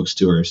one of my books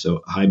to her.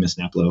 So hi, Miss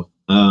Naplow.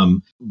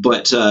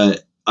 But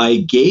I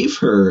gave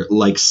her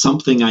like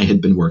something I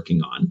had been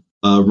working on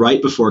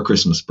right before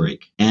Christmas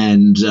break.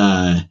 And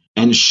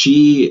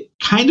she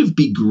kind of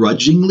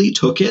begrudgingly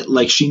took it.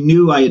 Like she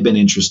knew I had been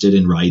interested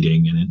in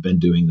writing and had been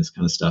doing this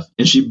kind of stuff.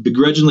 And she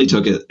begrudgingly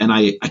took it. And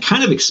I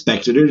kind of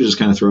expected her to just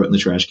kind of throw it in the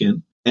trash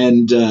can.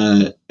 And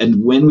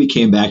when we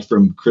came back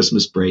from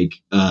Christmas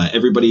break,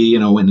 everybody,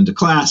 went into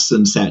class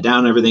and sat down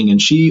and everything.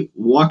 And she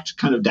walked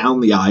kind of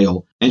down the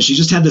aisle and she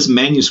just had this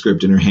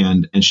manuscript in her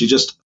hand and she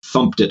just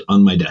thumped it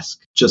on my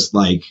desk, just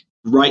like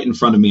right in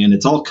front of me. And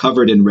it's all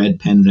covered in red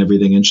pen and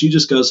everything. And she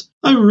just goes,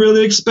 I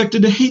really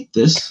expected to hate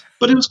this,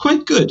 but it was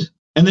quite good.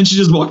 And then she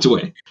just walked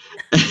away.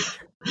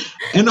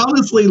 And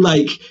honestly,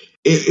 like,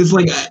 it's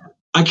like,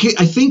 I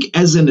think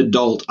as an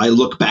adult, I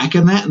look back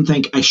on that and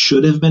think I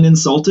should have been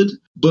insulted,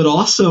 but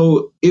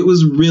also it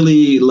was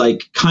really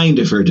like kind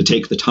of her to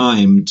take the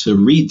time to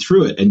read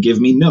through it and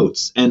give me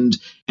notes and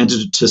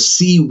to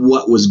see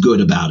what was good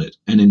about it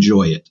and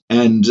enjoy it.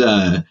 And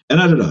I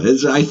don't know,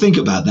 I think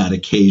about that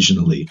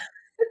occasionally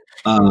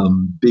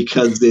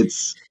because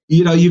it's,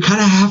 you kind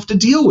of have to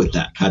deal with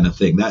that kind of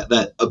thing,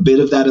 that a bit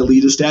of that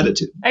elitist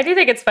attitude. I do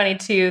think it's funny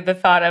too, the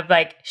thought of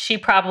like, she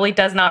probably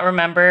does not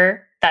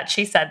remember that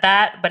she said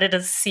that, but it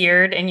is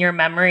seared in your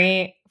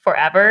memory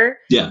forever.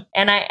 Yeah.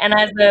 And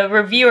as a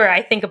reviewer,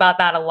 I think about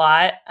that a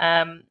lot.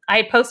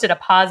 I posted a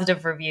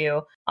positive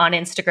review on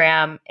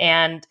Instagram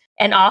and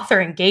an author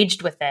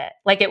engaged with it.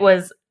 Like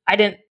I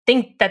didn't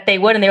think that they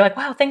would. And they were like,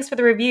 wow, thanks for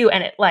the review.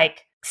 And it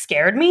like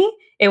scared me.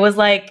 It was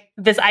like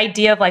this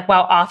idea of like,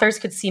 wow, authors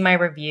could see my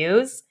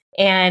reviews.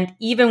 And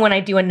even when I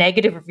do a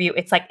negative review,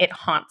 it's like, it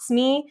haunts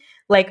me.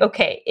 Like,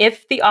 okay,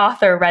 if the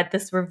author read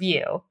this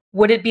review,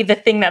 would it be the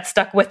thing that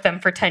stuck with them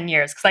for 10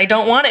 years? Because I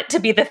don't want it to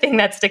be the thing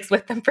that sticks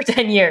with them for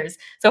 10 years.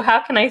 So how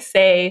can I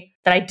say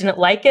that I didn't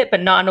like it,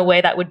 but not in a way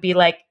that would be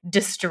like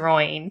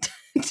destroying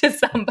to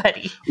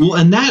somebody? Well,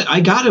 and that I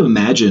got to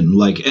imagine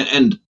like,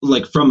 and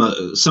like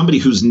from somebody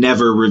who's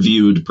never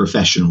reviewed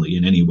professionally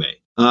in any way.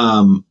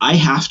 I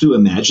have to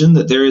imagine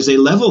that there is a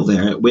level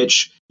there at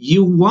which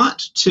you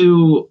want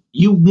to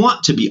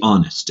be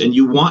honest and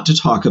you want to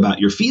talk about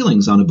your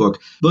feelings on a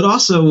book, but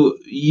also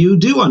you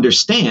do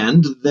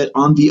understand that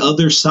on the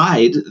other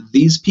side,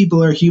 these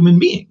people are human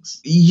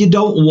beings. You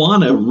don't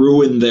want to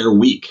ruin their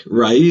week,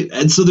 right?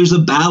 And so there's a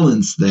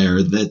balance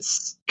there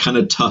that's kind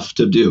of tough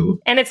to do.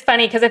 And it's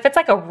funny because if it's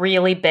like a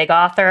really big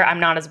author, I'm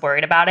not as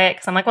worried about it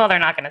because I'm like, well, they're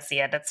not going to see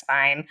it. It's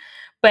fine.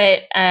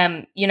 But,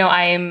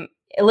 I'm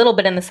a little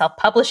bit in the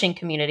self-publishing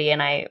community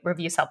and I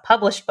review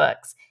self-published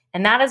books.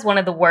 And that is one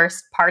of the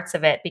worst parts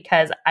of it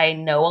because I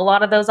know a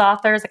lot of those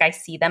authors, like I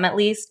see them at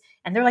least,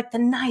 and they're like the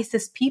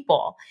nicest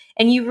people.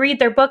 And you read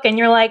their book and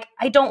you're like,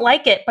 I don't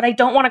like it, but I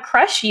don't want to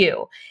crush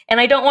you. And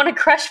I don't want to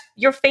crush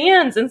your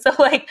fans. And so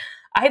like,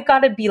 I've got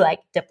to be like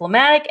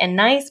diplomatic and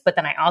nice, but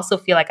then I also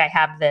feel like I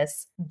have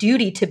this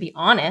duty to be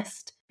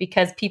honest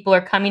because people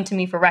are coming to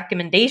me for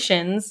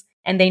recommendations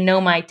and they know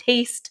my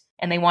taste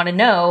and they want to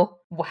know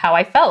how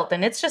I felt.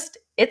 And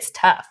it's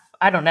tough.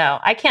 I don't know.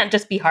 I can't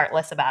just be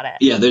heartless about it.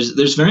 Yeah,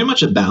 there's very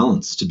much a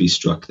balance to be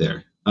struck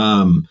there.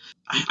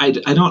 I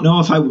don't know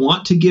if I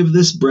want to give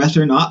this breath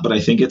or not, but I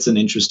think it's an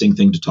interesting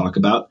thing to talk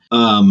about.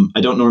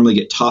 I don't normally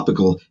get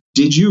topical.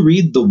 Did you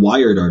read the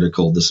Wired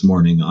article this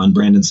morning on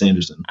Brandon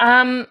Sanderson?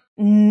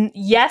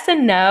 Yes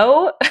and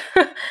no.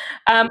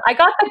 I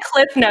got the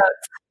cliff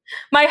notes.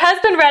 My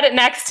husband read it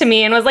next to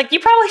me and was like, you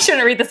probably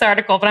shouldn't read this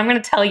article, but I'm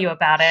going to tell you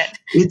about it.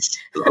 It's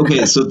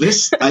okay. So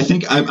this, I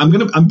think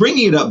I'm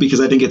bringing it up because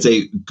I think it's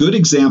a good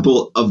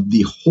example of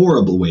the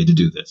horrible way to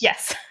do this.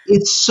 Yes.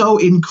 It's so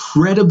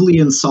incredibly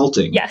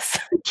insulting. Yes.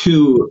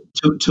 To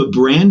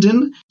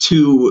Brandon,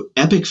 to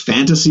epic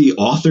fantasy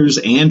authors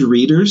and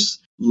readers,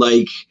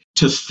 like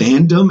to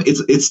fandom.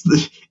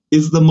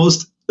 It's the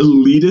most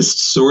elitist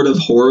sort of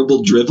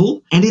horrible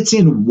drivel, and it's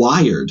in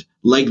Wired.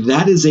 Like,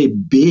 that is a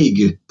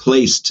big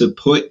place to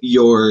put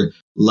your,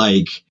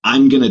 like,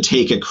 I'm going to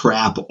take a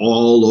crap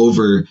all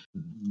over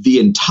the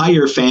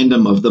entire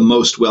fandom of the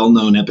most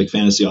well-known epic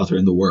fantasy author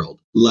in the world.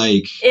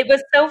 Like, it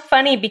was so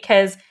funny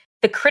because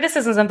the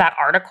criticisms of that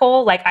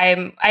article, like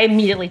I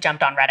immediately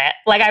jumped on Reddit.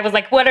 Like I was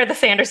like, what are the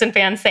Sanderson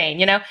fans saying,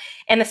 you know?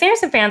 And the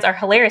Sanderson fans are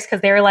hilarious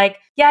because they were like,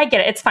 yeah, I get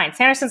it. It's fine.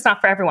 Sanderson's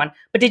not for everyone.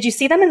 But did you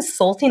see them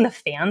insulting the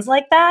fans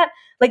like that?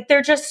 Like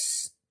they're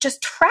just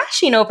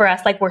trashing over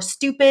us like we're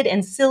stupid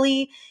and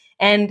silly.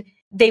 And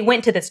they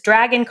went to this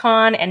Dragon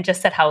Con and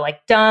just said how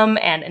like dumb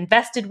and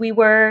invested we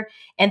were.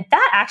 And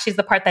that actually is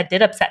the part that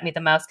did upset me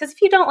the most. Because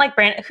if you don't like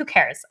Brandon, who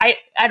cares?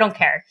 I don't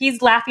care.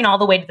 He's laughing all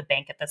the way to the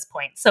bank at this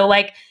point. So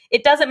like,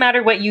 it doesn't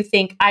matter what you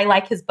think. I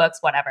like his books,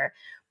 whatever.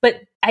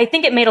 But I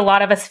think it made a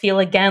lot of us feel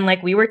again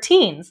like we were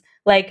teens.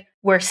 Like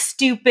we're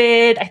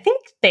stupid. I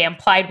think they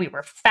implied we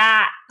were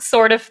fat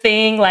sort of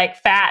thing, like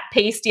fat,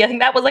 pasty. I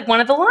think that was like one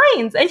of the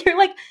lines. And you're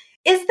like,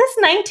 is this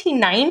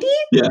 1990?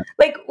 Yeah.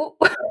 Like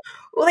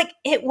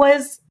it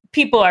was,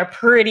 people are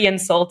pretty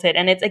insulted.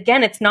 And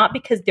it's not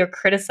because they're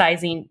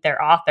criticizing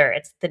their author.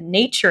 It's the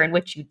nature in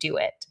which you do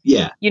it.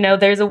 Yeah. You know,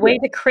 there's a way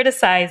to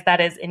criticize that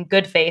is in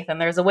good faith,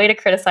 and there's a way to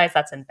criticize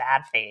that's in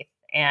bad faith.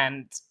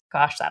 And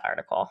gosh, that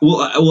article.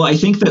 Well, I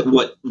think that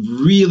what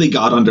really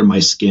got under my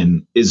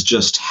skin is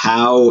just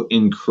how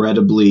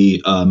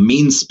incredibly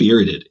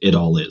mean-spirited it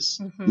all is.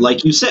 Mm-hmm.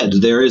 Like you said,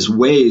 there is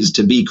ways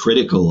to be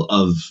critical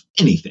of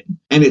anything.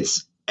 And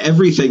it's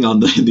everything on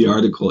the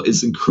article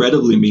is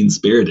incredibly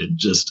mean-spirited,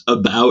 just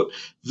about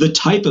the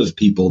type of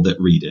people that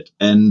read it.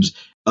 And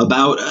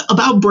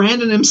about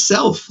Brandon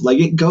himself. Like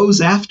it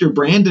goes after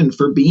Brandon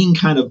for being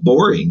kind of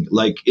boring,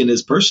 like in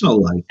his personal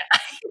life.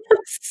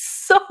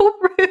 So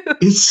rude.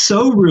 It's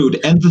so rude.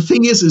 And the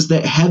thing is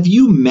that have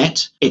you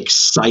met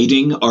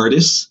exciting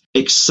artists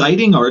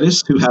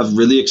who have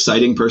really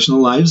exciting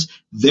personal lives?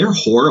 They're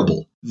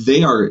horrible.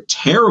 They are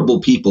terrible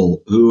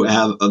people who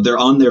they're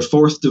on their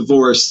fourth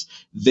divorce.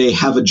 They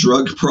have a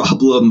drug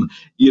problem.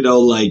 You know,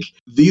 like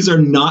these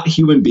are not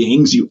human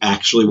beings you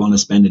actually want to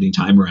spend any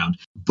time around,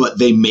 but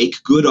they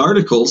make good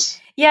articles.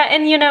 Yeah.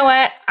 And you know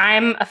what?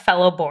 I'm a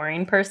fellow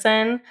boring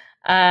person.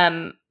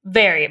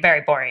 Very,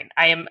 very boring.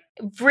 I am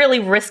really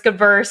risk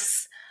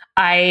averse.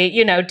 I,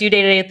 do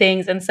day-to-day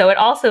things. And so it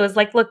also is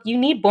like, look, you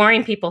need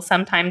boring people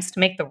sometimes to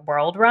make the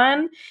world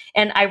run.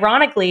 And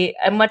ironically,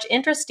 a much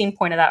interesting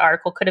point of that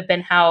article could have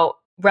been how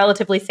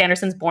relatively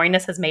Sanderson's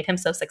boringness has made him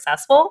so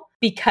successful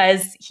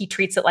because he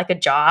treats it like a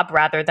job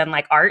rather than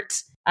like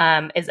art,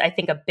 is I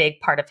think a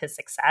big part of his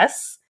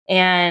success.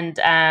 And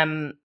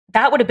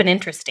that would have been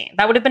interesting.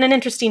 That would have been an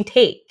interesting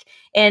take.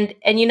 And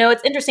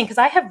it's interesting because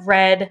I have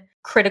read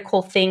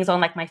critical things on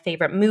like my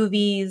favorite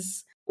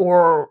movies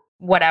or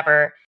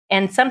whatever.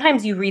 And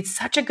sometimes you read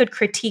such a good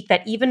critique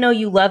that even though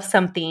you love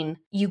something,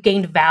 you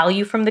gained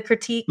value from the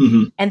critique.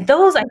 Mm-hmm. And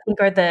those, I think,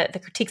 are the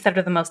critiques that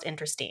are the most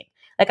interesting.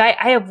 Like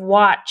I have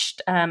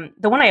watched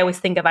the one I always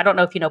think of, I don't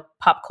know if you know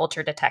Pop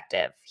Culture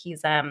Detective.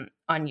 He's on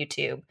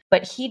YouTube,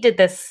 but he did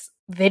this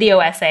video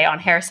essay on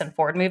Harrison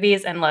Ford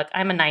movies. And look,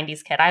 I'm a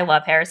 90s kid. I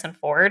love Harrison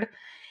Ford.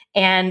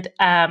 And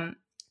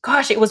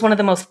gosh, it was one of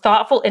the most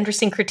thoughtful,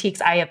 interesting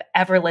critiques I have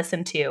ever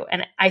listened to.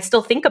 And I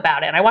still think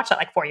about it. And I watched that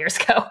like 4 years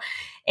ago.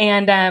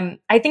 And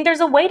I think there's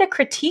a way to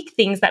critique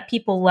things that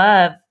people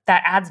love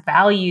that adds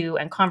value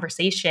and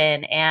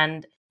conversation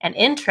and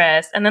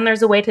interest. And then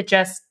there's a way to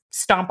just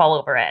stomp all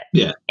over it.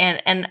 Yeah.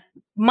 And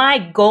my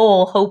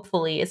goal,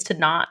 hopefully, is to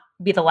not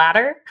be the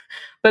latter,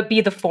 but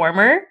be the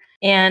former.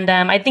 And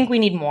I think we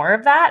need more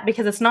of that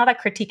because it's not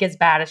that critique is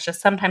bad. It's just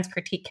sometimes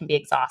critique can be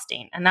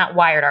exhausting. And that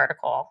Wired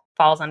article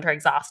falls under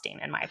exhausting,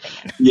 in my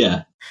opinion.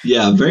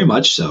 Yeah, very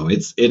much so.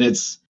 It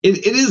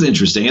is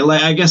interesting.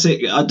 I guess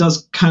it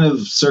does kind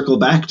of circle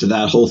back to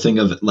that whole thing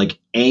of like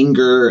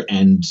anger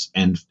and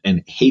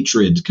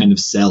hatred kind of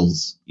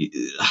sells.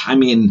 I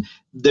mean,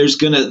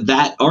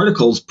 that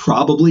article's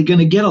probably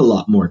gonna get a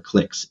lot more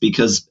clicks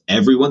because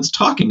everyone's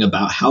talking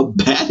about how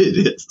bad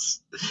it is,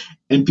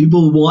 and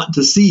people want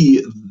to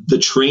see the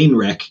train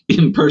wreck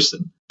in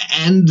person.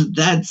 And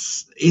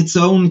that's its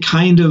own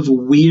kind of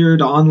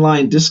weird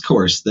online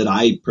discourse that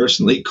I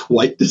personally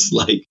quite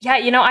dislike.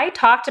 Yeah, I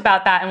talked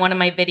about that in one of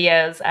my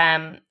videos,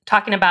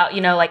 talking about,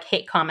 like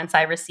hate comments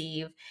I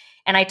receive.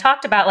 And I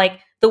talked about like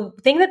the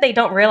thing that they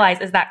don't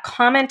realize is that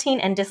commenting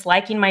and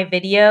disliking my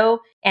video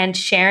and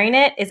sharing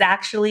it is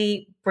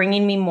actually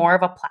bringing me more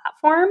of a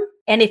platform.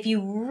 And if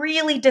you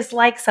really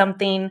dislike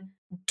something,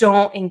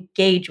 don't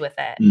engage with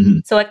it. Mm-hmm.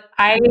 So like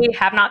I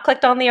have not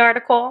clicked on the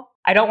article.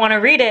 I don't want to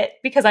read it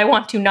because I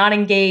want to not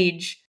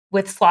engage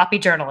with sloppy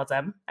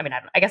journalism. I mean,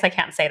 I guess I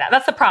can't say that.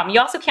 That's the problem.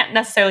 You also can't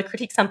necessarily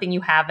critique something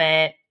you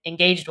haven't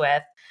engaged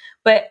with.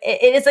 But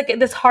it is like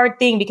this hard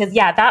thing because,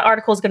 that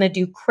article is going to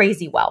do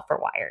crazy well for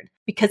Wired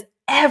because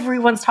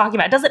everyone's talking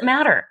about it. It doesn't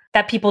matter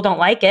that people don't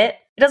like it.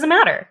 It doesn't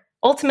matter.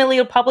 Ultimately,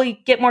 it'll probably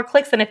get more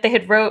clicks than if they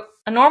had wrote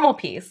a normal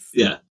piece.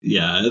 Yeah,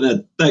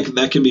 and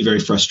that can be very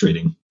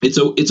frustrating. It's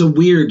a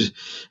weird.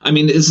 I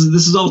mean, this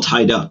is all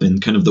tied up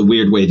in kind of the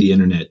weird way the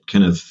internet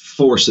kind of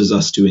forces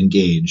us to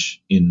engage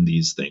in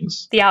these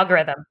things. The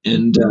algorithm.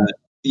 And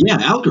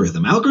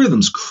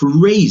algorithm's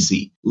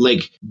crazy,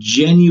 like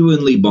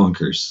genuinely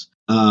bonkers.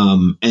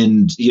 And I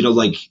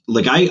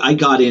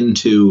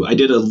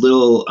did a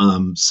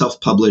little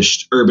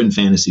self-published urban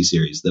fantasy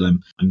series that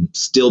I'm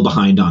still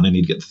behind on. I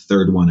need to get the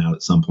third one out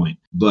at some point.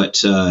 But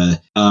so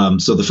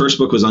the first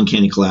book was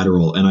Uncanny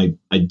Collateral, and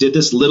I did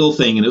this little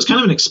thing, and it was kind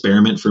of an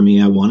experiment for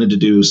me. I wanted to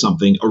do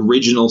something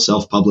original,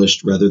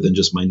 self-published, rather than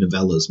just my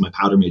novellas, my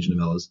Powder Mage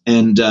novellas.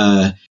 And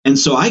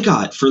so I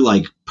got, for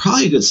like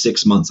probably a good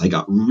 6 months, I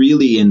got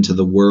really into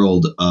the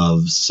world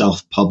of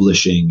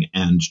self-publishing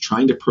and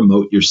trying to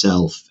promote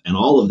yourself and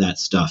all of that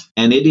stuff.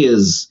 And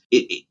it's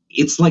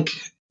like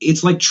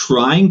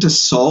trying to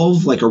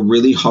solve like a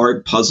really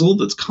hard puzzle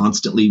that's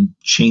constantly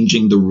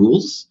changing the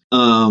rules.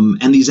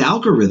 And these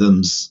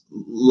algorithms,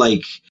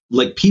 like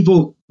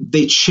people,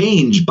 they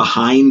change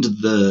behind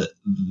the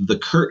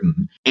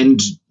curtain,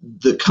 and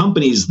the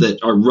companies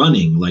that are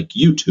running like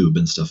YouTube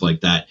and stuff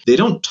like that, they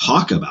don't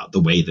talk about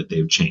the way that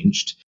they've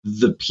changed.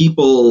 The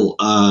people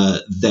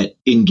that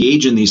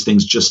engage in these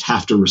things just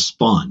have to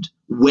respond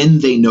when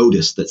they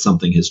notice that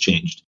something has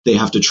changed. They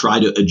have to try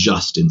to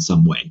adjust in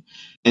some way.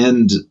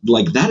 And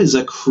like that is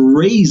a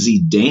crazy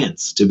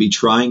dance to be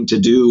trying to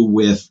do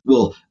with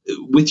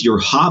your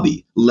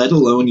hobby, let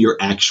alone your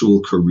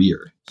actual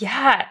career.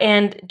 Yeah,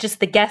 and just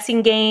the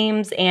guessing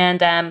games.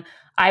 And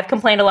I've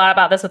complained a lot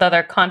about this with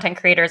other content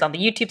creators on the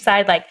YouTube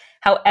side, like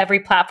how every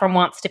platform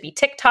wants to be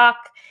TikTok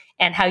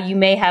and how you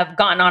may have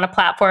gotten on a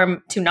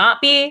platform to not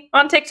be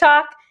on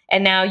TikTok.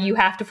 And now you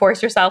have to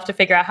force yourself to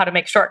figure out how to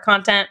make short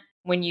content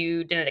when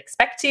you didn't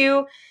expect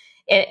to.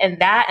 And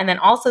then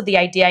also the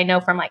idea I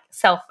know from like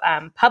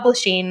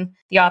self-publishing,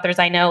 the authors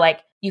I know,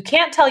 like you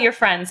can't tell your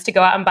friends to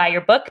go out and buy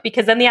your book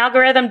because then the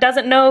algorithm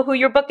doesn't know who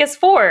your book is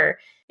for.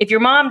 If your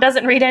mom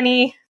doesn't read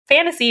any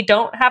fantasy,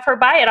 don't have her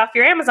buy it off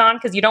your Amazon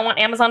because you don't want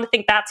Amazon to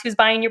think that's who's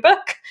buying your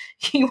book.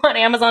 You want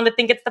Amazon to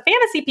think it's the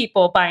fantasy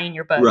people buying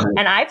your book. Right.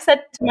 And I've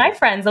said to my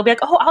friends, they'll be like,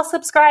 oh, I'll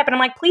subscribe. And I'm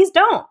like, please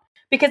don't.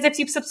 Because if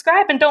you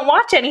subscribe and don't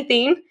watch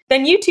anything,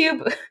 then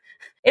YouTube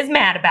is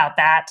mad about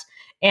that.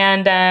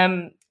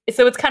 And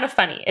so it's kind of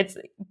funny. It's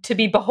to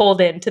be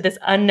beholden to this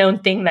unknown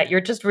thing that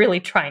you're just really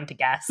trying to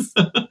guess.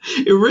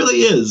 It really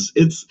is.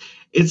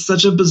 It's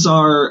such a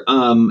bizarre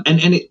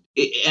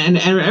and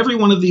every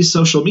one of these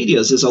social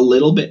medias is a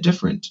little bit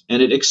different,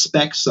 and it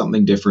expects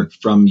something different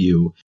from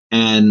you.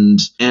 And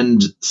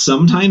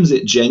sometimes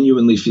it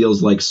genuinely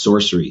feels like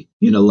sorcery,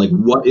 like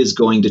what is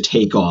going to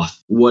take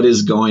off? What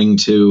is going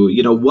to,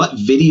 what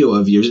video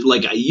of yours,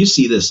 like you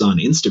see this on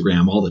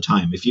Instagram all the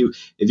time. If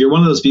you're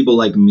one of those people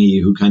like me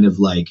who kind of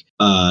like,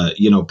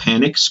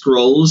 panic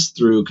scrolls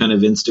through kind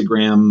of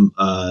Instagram,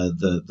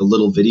 the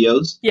little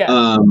videos,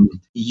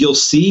 you'll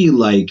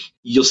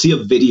see a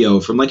video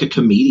from like a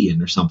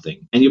comedian or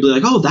something, and you'll be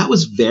like, oh, that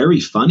was very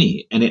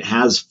funny. And it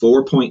has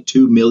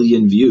 4.2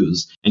 million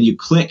views, and you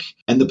click,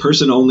 and the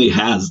person only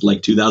has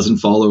like 2,000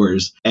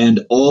 followers,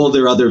 and all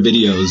their other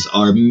videos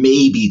are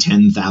maybe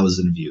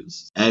 10,000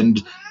 views.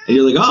 And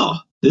you're like, oh,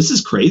 this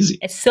is crazy.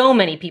 It's so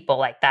many people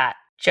like that.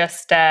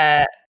 Just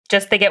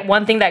they get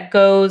one thing that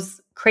goes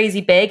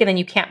crazy big and then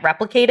you can't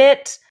replicate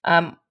it.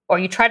 Or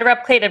you try to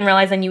replicate it and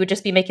realize then you would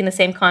just be making the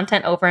same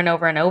content over and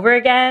over and over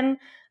again.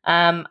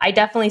 I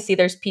definitely see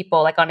there's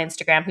people like on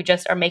Instagram who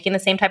just are making the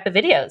same type of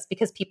videos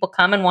because people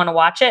come and want to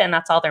watch it and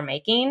that's all they're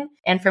making.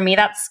 And for me,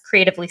 that's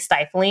creatively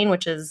stifling,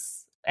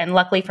 and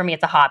luckily for me,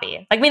 it's a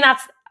hobby. I mean,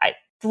 that's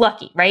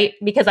lucky, right?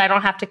 Because I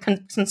don't have to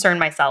concern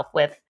myself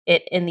with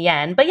it in the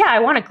end. But yeah, I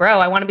want to grow.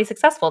 I want to be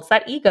successful. It's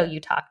that ego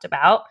you talked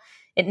about.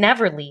 it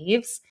never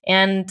leaves.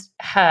 And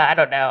I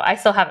don't know. I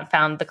still haven't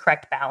found the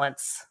correct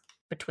balance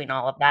between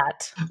all of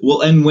that.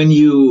 Well, and when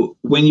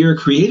you're a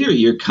creator,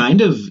 you're trying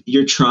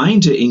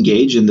to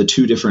engage in the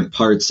two different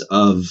parts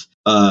of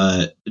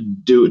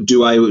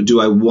do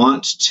I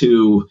want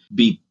to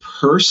be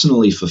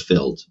personally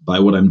fulfilled by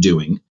what I'm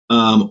doing,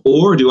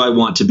 or do I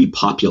want to be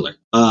popular?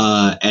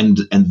 And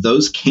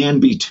those can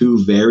be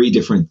two very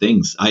different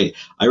things. I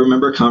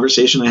remember a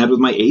conversation I had with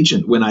my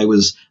agent when I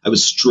was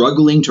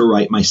struggling to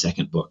write my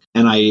second book,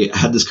 and I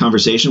had this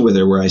conversation with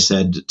her where I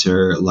said to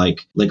her,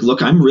 like,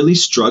 look, I'm really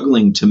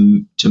struggling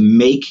to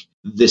make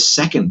this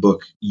second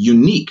book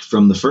unique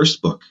from the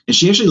first book. And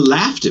she actually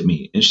laughed at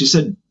me and she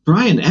said,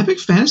 Brian, epic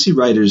fantasy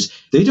readers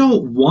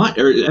don't want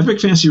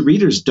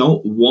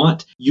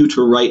you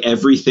to write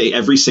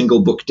every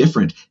single book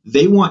different.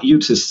 They want you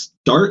to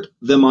start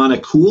them on a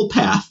cool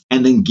path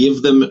and then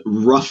give them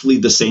roughly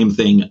the same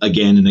thing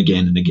again and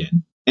again and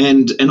again.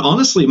 And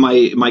honestly,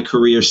 my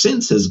career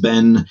since has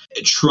been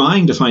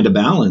trying to find a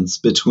balance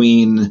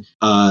between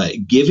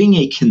giving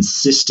a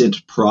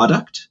consistent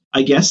product.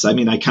 I guess. I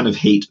mean, I kind of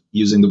hate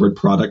using the word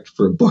product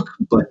for a book,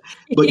 but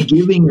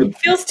giving it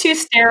feels too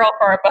sterile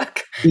for a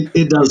book.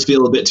 It does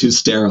feel a bit too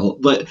sterile,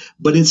 but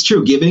it's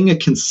true. Giving a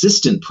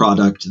consistent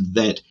product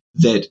that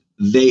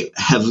they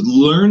have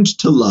learned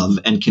to love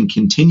and can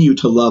continue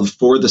to love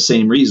for the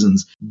same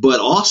reasons,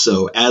 but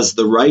also as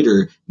the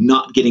writer,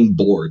 not getting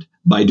bored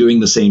by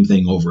doing the same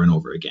thing over and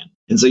over again.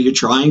 And so you're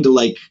trying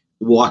to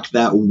walk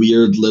that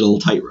weird little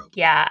tightrope.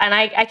 Yeah. And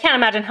I can't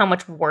imagine how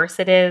much worse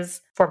it is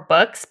for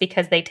books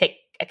because they take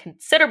a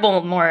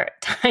considerable more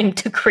time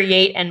to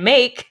create and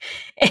make.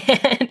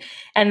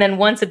 And then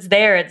once it's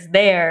there, it's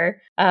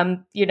there.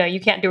 You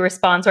can't do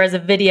response, whereas a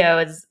video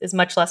is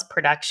much less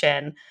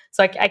production.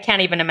 So I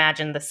can't even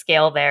imagine the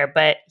scale there.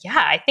 But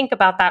yeah, I think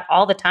about that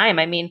all the time.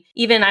 I mean,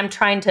 even I'm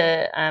trying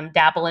to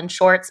dabble in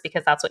shorts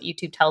because that's what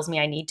YouTube tells me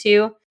I need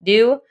to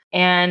do.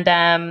 And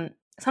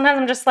sometimes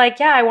I'm just like,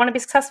 yeah, I want to be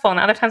successful. And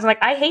other times I'm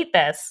like, I hate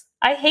this.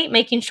 I hate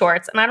making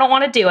shorts and I don't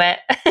want to do it.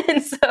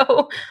 And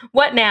so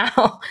what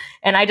now?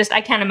 And I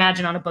can't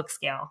imagine on a book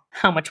scale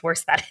how much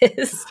worse that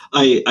is.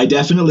 I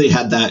definitely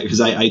had that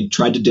because I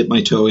tried to dip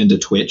my toe into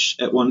Twitch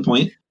at one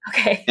point.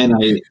 Okay. And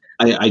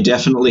I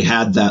definitely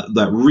had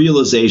that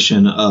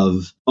realization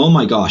of, oh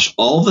my gosh,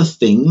 all the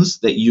things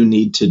that you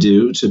need to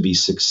do to be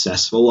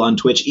successful on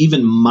Twitch,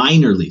 even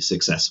minorly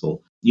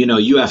successful.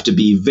 You have to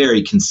be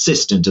very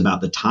consistent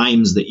about the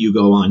times that you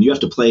go on. You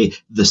have to play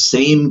the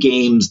same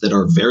games that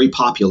are very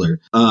popular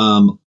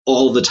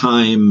all the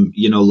time.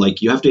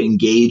 You have to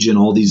engage in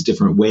all these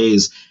different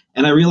ways.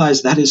 And I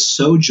realized that is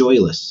so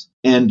joyless.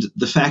 And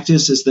the fact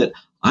is that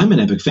I'm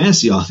an epic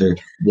fantasy author.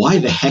 Why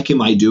the heck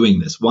am I doing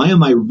this? Why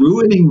am I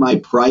ruining my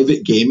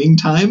private gaming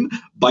time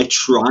by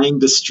trying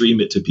to stream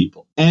it to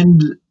people?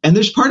 And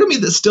there's part of me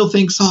that still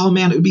thinks, oh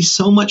man, it would be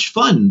so much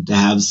fun to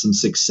have some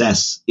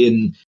success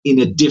in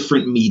a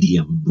different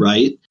medium,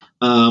 right?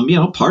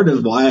 Part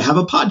of why I have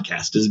a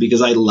podcast is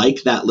because I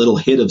like that little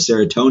hit of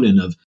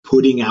serotonin of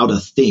putting out a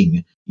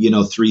thing,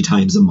 3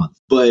 times a month.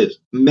 But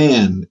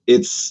man,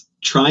 it's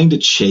trying to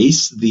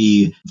chase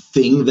the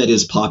thing that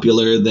is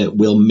popular that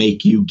will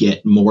make you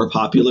get more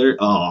popular.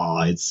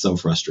 Oh, it's so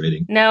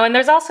frustrating. No, and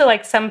there's also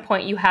some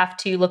point you have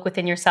to look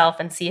within yourself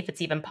and see if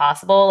it's even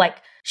possible.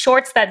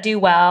 Shorts that do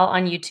well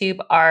on YouTube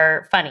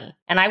are funny.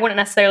 And I wouldn't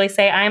necessarily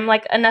say I'm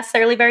a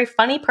necessarily very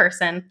funny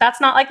person.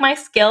 That's not my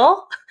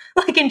skill,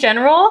 in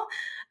general.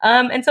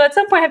 And so at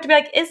some point I have to be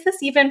is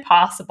this even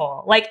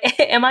possible?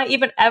 Am I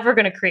even ever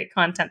going to create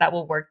content that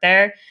will work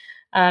there?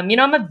 I'm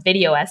a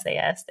video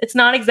essayist. It's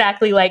not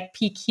exactly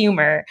peak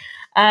humor.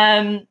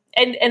 And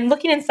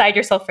looking inside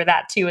yourself for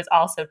that too is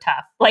also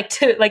tough.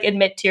 To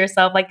admit to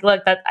yourself,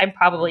 look, that I'm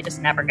probably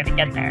just never going to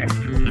get there.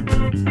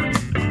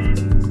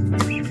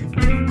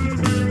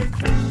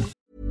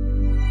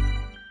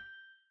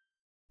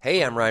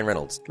 Hey, I'm Ryan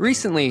Reynolds.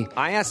 Recently,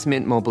 I asked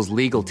Mint Mobile's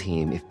legal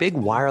team if big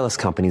wireless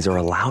companies are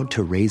allowed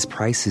to raise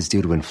prices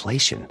due to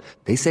inflation.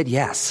 They said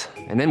yes.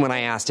 And then when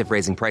I asked if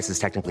raising prices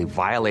technically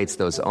violates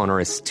those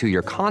onerous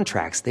 2-year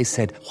contracts, they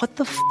said, "What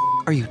the f***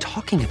 are you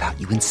talking about,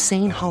 you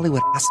insane Hollywood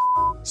ass?"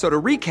 So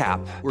to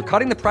recap, we're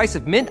cutting the price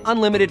of Mint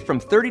Unlimited from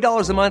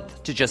 $30 a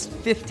month to just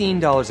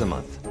 $15 a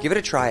month. Give it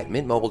a try at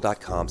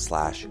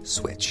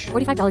mintmobile.com/switch.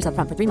 $45 up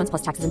front for 3 months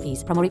plus taxes and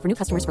fees. Promo rate for new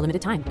customers for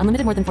limited time.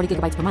 Unlimited more than 40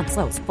 gigabytes per month.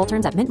 Slows full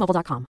terms at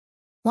mintmobile.com.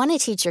 Want to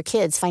teach your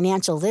kids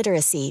financial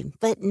literacy,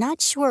 but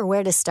not sure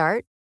where to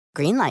start?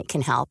 Greenlight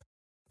can help.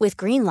 With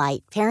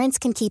Greenlight, parents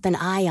can keep an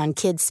eye on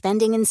kids'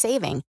 spending and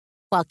saving,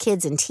 while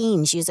kids and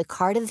teens use a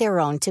card of their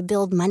own to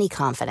build money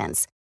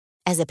confidence.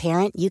 As a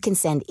parent, you can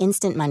send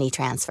instant money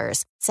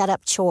transfers, set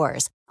up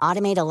chores,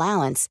 automate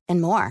allowance, and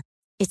more.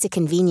 It's a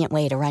convenient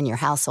way to run your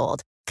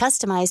household,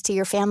 customized to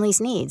your family's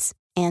needs,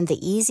 and the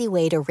easy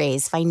way to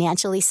raise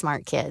financially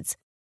smart kids.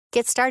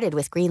 Get started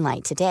with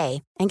Greenlight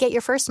today and get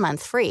your first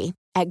month free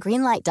at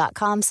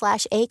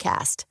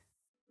greenlight.com/ACAST.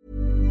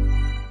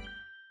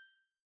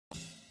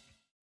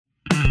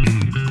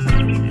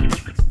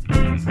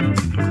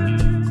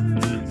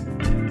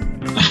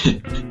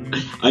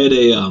 I had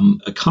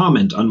a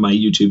comment on my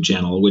YouTube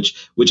channel, which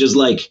is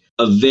like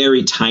a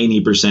very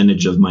tiny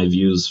percentage of my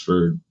views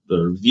for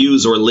the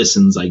views or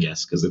listens, I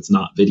guess, because it's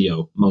not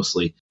video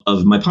mostly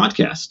of my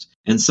podcast.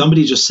 And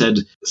somebody just said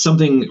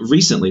something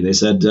recently. They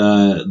said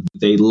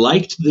they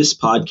liked this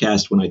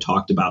podcast when I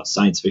talked about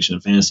science fiction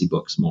and fantasy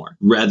books more,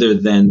 rather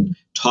than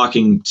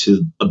talking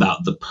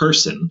about the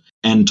person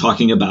and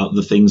talking about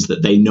the things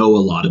that they know a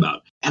lot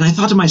about. And I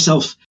thought to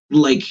myself,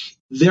 like,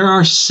 there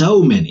are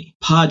so many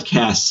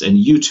podcasts and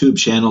YouTube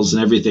channels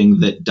and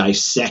everything that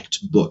dissect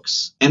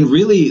books. And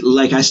really,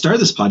 like, I started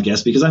this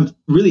podcast because I'm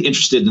really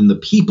interested in the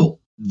people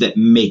that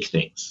make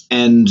things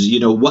and, you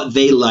know, what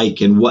they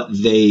like and what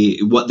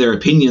their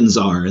opinions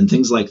are and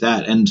things like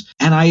that. And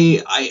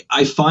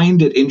I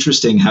find it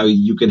interesting how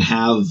you can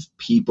have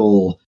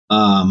people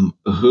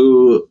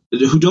who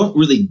don't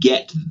really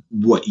get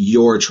what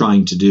you're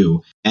trying to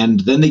do.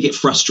 And then they get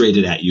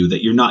frustrated at you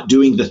that you're not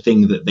doing the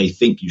thing that they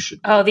think you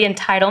should do. Oh, the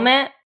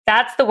entitlement.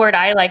 That's the word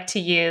I like to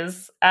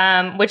use,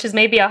 which is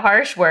maybe a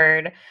harsh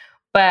word,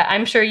 but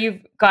I'm sure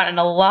you've gotten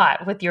a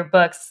lot with your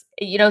books.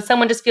 You know,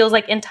 someone just feels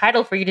like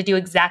entitled for you to do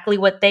exactly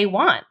what they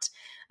want.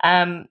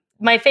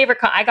 My favorite,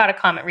 I got a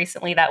comment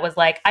recently that was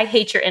like, I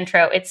hate your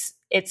intro.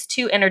 It's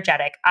too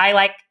energetic. I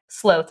like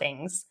slow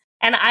things.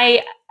 And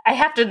I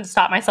have to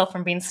stop myself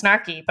from being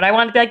snarky, but I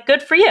want to be like,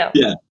 good for you.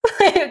 Yeah.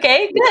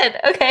 Okay, good.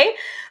 Okay.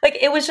 Like,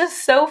 it was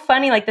just so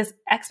funny, like this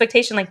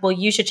expectation, like, well,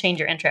 you should change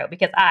your intro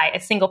because I, a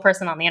single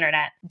person on the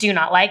internet, do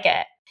not like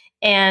it.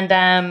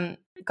 And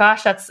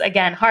gosh, that's,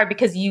 again, hard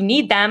because you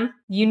need them.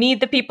 You need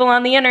the people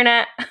on the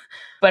internet,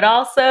 but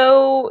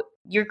also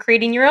you're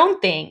creating your own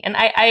thing. And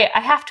I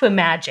have to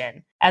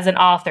imagine, as an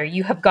author,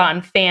 you have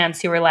gotten fans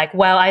who are like,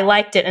 well, I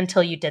liked it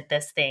until you did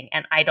this thing,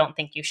 and I don't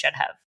think you should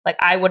have. Like,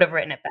 I would have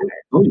written it better.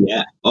 Oh,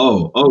 yeah.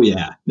 Oh,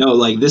 yeah. No,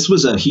 like, this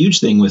was a huge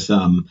thing with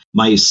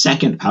my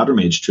second Powder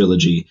Mage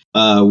trilogy.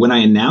 When I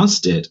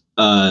announced it,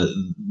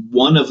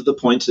 one of the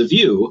points of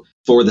view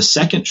for the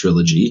second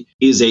trilogy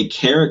is a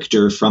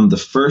character from the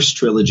first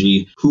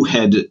trilogy who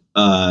had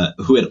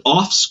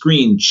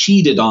off-screen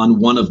cheated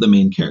on one of the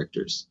main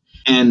characters.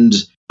 And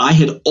I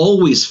had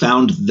always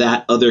found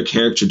that other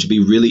character to be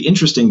really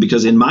interesting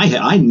because in my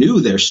head, I knew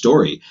their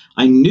story.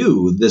 I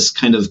knew this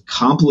kind of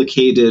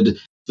complicated,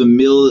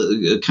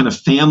 kind of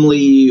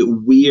family,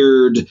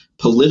 weird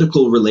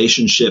political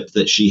relationship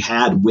that she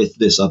had with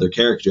this other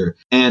character,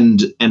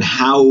 and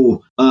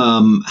how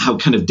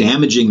kind of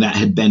damaging that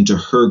had been to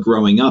her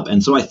growing up.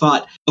 And so I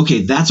thought,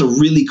 okay, that's a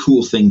really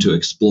cool thing to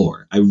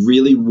explore. I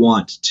really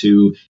want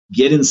to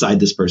get inside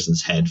this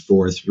person's head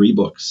for 3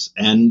 books,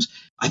 and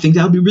I think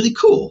that would be really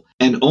cool.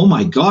 And oh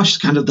my gosh,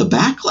 kind of the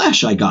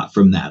backlash I got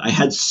from that. I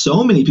had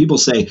so many people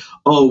say,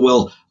 oh,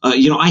 well,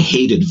 I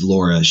hated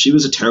Vlora. She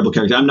was a terrible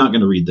character. I'm not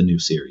going to read the new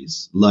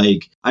series.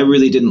 Like, I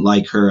really didn't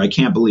like her. I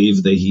can't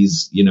believe that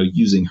he's,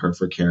 using her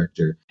for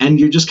character. And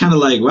you're just kind of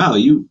like, wow,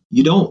 you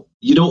don't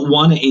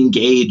want to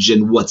engage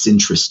in what's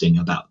interesting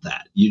about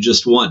that. You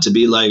just want to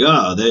be like,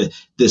 oh,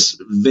 this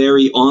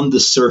very on the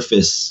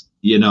surface,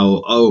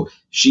 oh,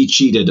 she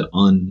cheated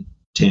on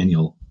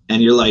Taniel.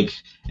 And you're like,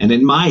 and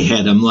in my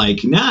head, I'm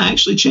like, nah,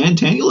 actually,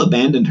 Taniel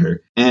abandoned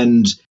her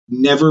and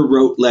never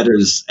wrote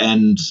letters.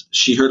 And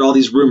she heard all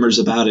these rumors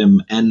about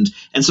him. And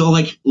so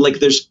like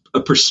there's a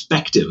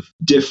perspective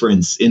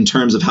difference in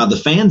terms of how the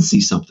fans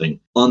see something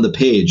on the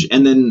page.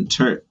 And then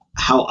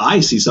how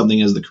I see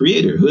something as the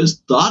creator who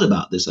has thought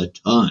about this a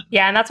ton.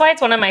 Yeah, and that's why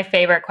it's one of my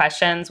favorite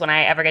questions when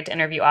I ever get to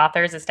interview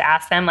authors is to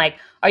ask them, like,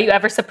 are you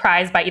ever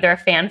surprised by either a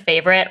fan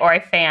favorite or a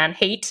fan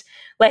hate?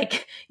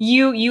 Like,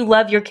 you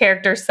love your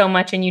characters so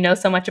much and you know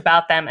so much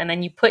about them, and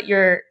then you put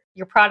your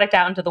product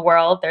out into the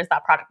world. There's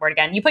that product word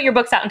again. You put your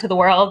books out into the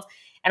world,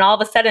 and all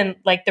of a sudden,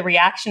 like, the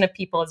reaction of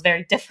people is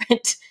very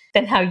different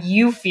than how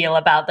you feel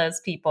about those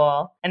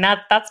people. And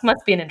that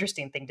must be an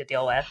interesting thing to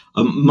deal with.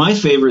 My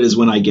favorite is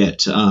when I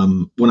get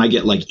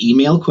like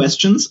email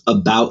questions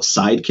about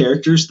side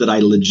characters that I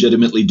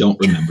legitimately don't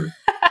remember.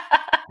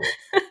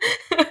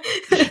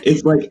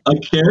 It's like a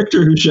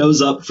character who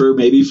shows up for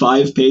maybe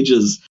 5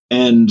 pages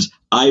and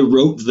I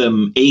wrote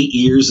them 8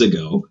 years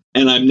ago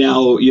and I'm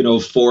now,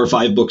 4 or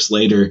 5 books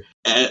later.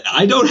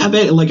 I don't have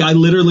it. Like, I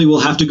literally will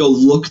have to go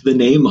look the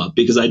name up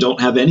because I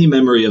don't have any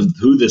memory of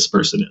who this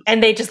person is.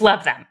 And they just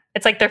love them.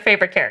 It's like their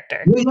favorite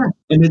character. Yeah.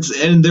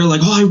 And they're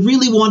like, oh, I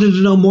really wanted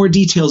to know more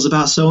details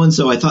about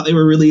so-and-so. I thought they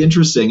were really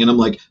interesting. And I'm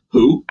like,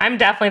 who? I'm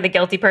definitely the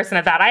guilty person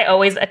of that. I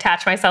always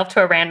attach myself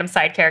to a random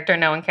side character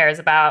no one cares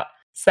about.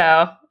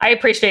 So I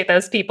appreciate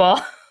those people.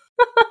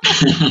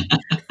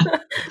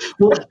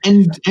 Well,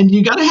 and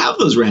you got to have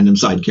those random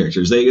side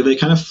characters. They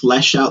kind of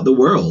flesh out the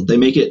world. They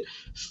make it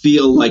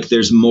feel like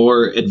there's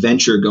more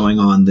adventure going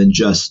on than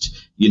just,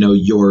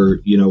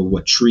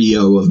 what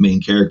trio of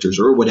main characters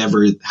or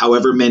whatever,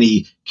 however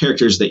many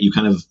characters that you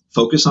kind of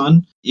focus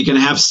on. You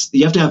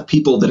have to have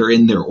people that are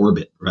in their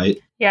orbit, right?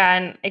 Yeah,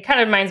 and it kind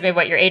of reminds me of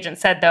what your agent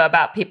said, though,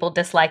 about people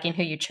disliking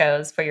who you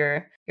chose for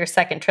your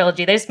second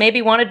trilogy. They just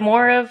maybe wanted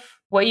more of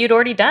what you'd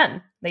already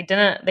done.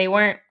 They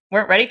weren't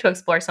weren't ready to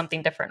explore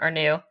something different or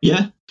new.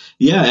 Yeah.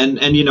 Yeah. And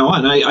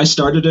I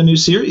started a new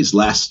series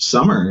last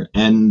summer,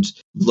 and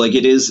like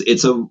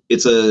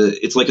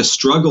it's like a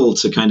struggle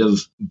to kind of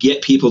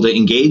get people to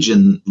engage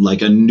in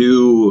like a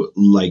new,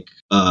 like,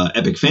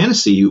 epic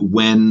fantasy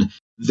when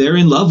they're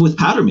in love with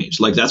Powder Mage.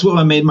 Like, that's what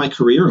I made my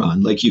career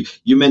on. Like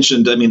you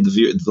mentioned, I mean,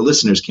 the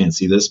listeners can't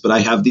see this, but I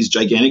have these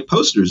gigantic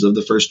posters of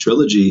the first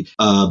trilogy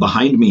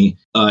behind me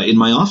in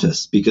my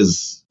office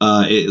because,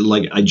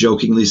 like I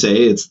jokingly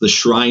say, it's the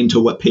shrine to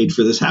what paid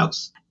for this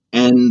house.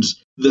 And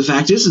the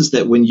fact is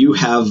that when you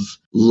have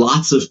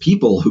lots of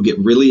people who get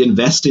really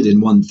invested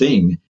in one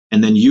thing,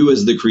 and then you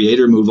as the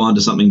creator move on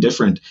to something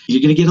different,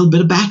 you're going to get a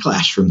bit of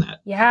backlash from that.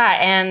 Yeah.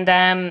 And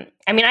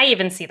I mean, I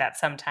even see that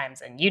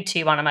sometimes in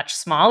YouTube on a much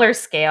smaller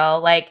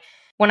scale. Like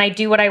when I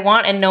do what I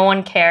want and no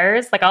one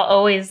cares, like I'll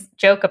always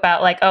joke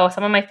about like, oh,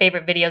 some of my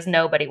favorite videos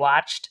nobody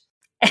watched.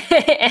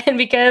 And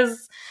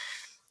because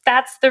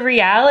that's the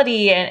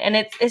reality. And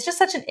it's just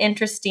such an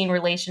interesting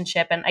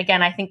relationship. And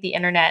again, I think the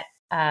internet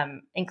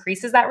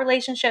increases that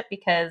relationship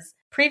because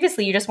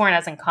previously you just weren't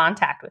as in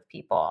contact with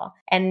people.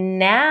 And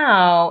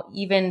now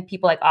even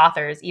people like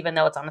authors, even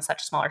though it's on a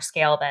such smaller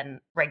scale than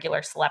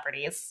regular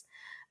celebrities,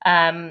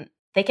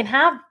 they can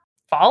have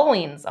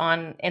followings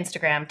on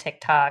Instagram,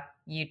 TikTok,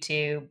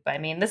 YouTube. I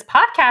mean, this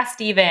podcast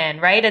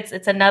even, right?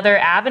 It's another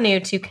avenue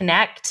to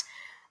connect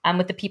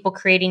with the people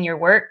creating your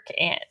work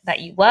that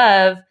you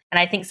love. And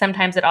I think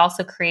sometimes it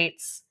also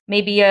creates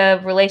maybe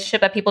a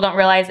relationship that people don't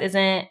realize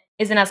isn't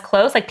as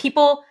close. Like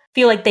people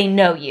feel like they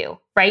know you,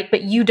 right?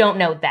 But you don't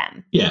know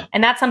them. Yeah.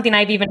 And that's something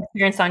I've even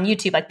experienced on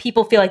YouTube. Like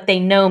people feel like they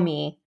know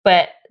me,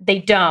 but they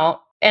don't.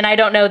 And I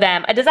don't know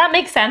them. Does that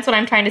make sense what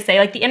I'm trying to say?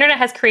 Like the internet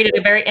has created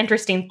a very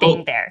interesting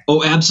thing there.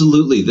 Oh,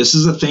 absolutely. This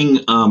is a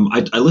thing.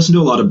 I listen to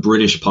a lot of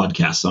British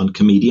podcasts on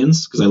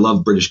comedians because I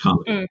love British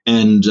comedy.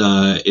 And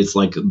it's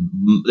like,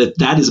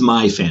 that is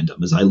my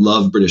fandom, is I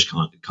love British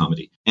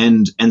comedy.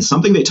 And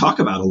something they talk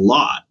about a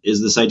lot is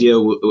this idea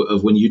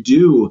of when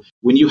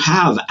you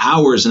have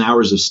hours and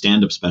hours of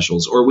stand-up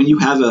specials, or when you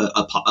have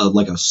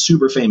a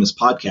super famous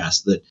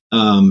podcast that,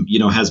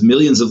 has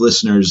millions of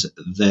listeners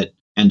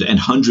and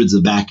hundreds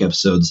of back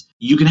episodes,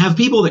 you can have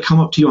people that come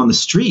up to you on the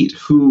street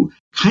who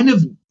kind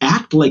of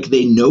act like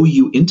they know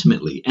you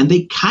intimately, and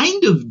they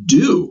kind of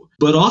do.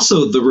 But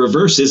also the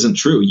reverse isn't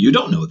true. You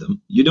don't know them.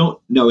 You don't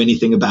know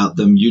anything about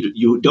them.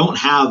 You don't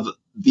have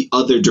the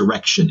other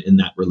direction in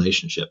that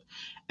relationship.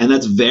 And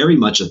that's very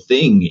much a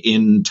thing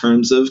in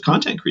terms of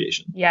content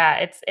creation.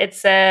 Yeah,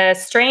 it's a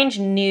strange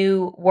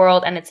new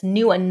world, and it's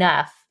new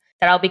enough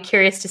that I'll be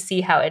curious to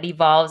see how it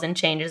evolves and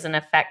changes and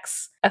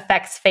affects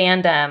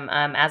fandom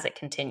as it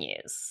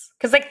continues.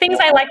 Because like things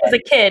I liked as a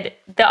kid,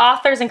 the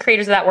authors and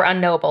creators of that were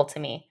unknowable to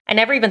me. I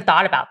never even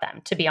thought about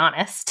them, to be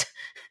honest.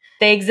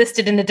 They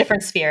existed in a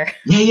different sphere.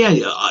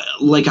 Yeah.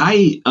 Like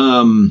I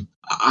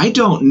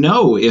don't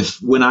know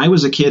if when I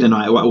was a kid and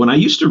when I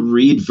used to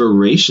read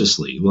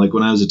voraciously, like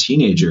when I was a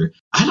teenager,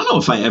 I don't know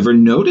if I ever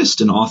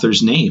noticed an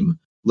author's name.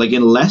 Like,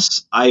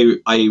 unless I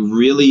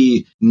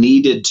really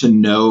needed to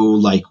know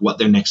like what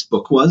their next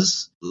book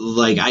was,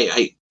 like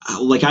I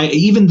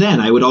even then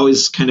I would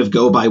always kind of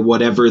go by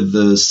whatever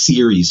the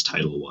series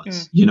title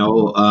was,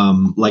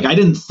 like I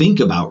didn't think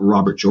about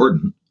Robert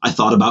Jordan. I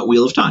thought about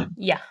Wheel of Time.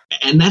 Yeah.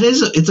 And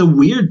it's a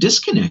weird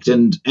disconnect.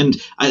 And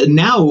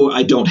now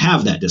I don't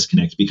have that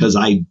disconnect because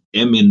I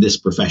am in this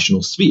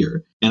professional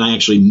sphere and I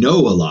actually know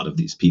a lot of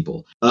these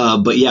people.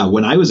 But yeah,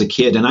 when I was a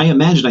kid, and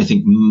I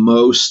think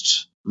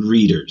most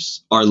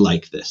readers are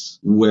like this,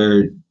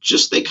 where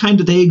just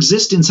they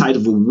exist inside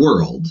of a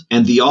world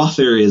and the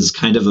author is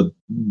kind of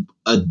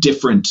a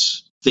different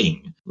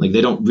thing. Like they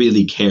don't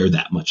really care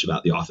that much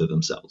about the author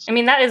themselves. I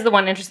mean, that is the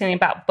one interesting thing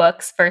about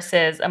books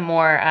versus a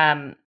more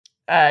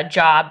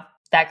job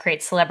that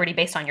creates celebrity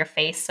based on your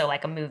face. So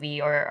like a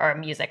movie or a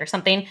music or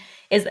something,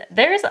 is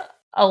there's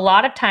a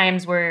lot of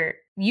times where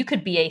you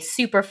could be a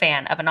super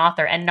fan of an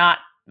author and not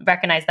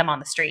recognize them on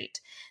the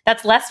street.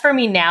 That's less for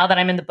me now that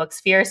I'm in the book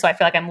sphere. So I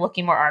feel like I'm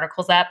looking more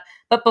articles up.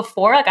 But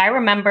before, like I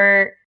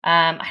remember,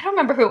 I don't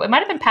remember who, it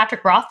might've been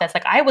Patrick Rothfuss.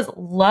 Like I was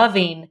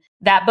loving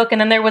that book. And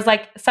then there was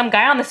like some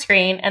guy on the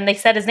screen and they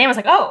said his name. I was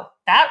like, oh,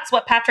 that's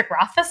what Patrick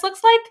Rothfuss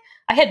looks like?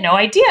 I had no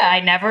idea. I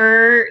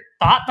never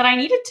thought that I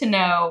needed to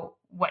know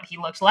what he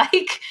looked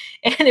like.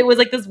 And it was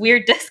like this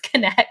weird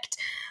disconnect.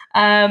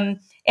 And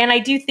I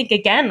do think,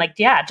 again, like,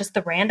 yeah, just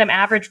the random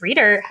average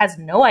reader has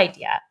no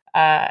idea,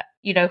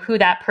 who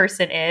that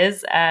person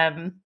is.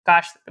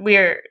 Gosh, we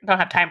don't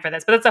have time for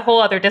this, but it's a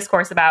whole other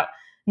discourse about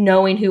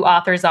knowing who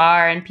authors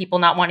are and people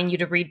not wanting you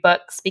to read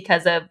books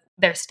because of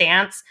their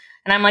stance.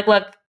 And I'm like,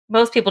 look,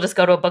 most people just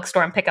go to a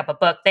bookstore and pick up a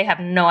book. They have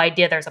no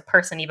idea there's a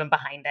person even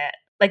behind it.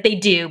 Like they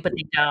do, but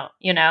they don't,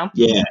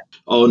 Yeah.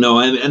 Oh, no.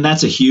 And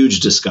that's a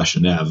huge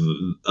discussion to have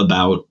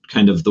about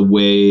kind of the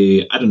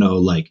way, I don't know,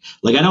 like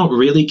I don't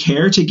really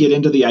care to get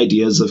into the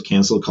ideas of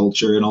cancel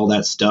culture and all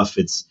that stuff.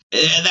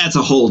 That's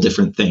a whole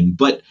different thing.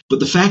 But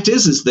the fact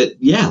is that,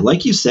 yeah,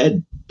 like you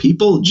said,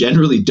 people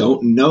generally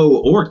don't know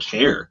or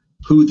care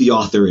who the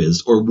author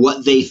is or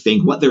what they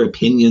think, what their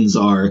opinions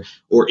are,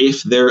 or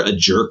if they're a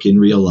jerk in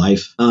real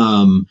life.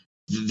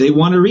 They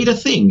want to read a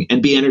thing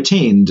and be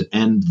entertained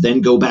and then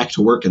go back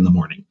to work in the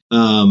morning.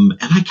 And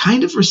I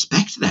kind of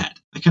respect that.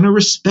 I kind of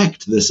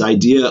respect this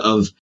idea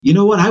of, you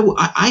know what,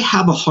 I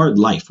have a hard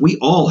life. We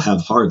all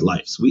have hard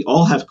lives. We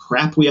all have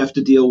crap we have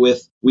to deal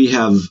with. We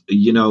have,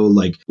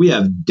 we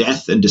have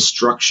death and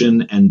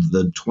destruction and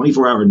the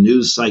 24-hour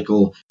news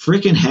cycle.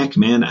 Frickin' heck,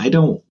 man, I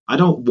don't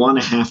want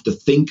to have to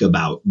think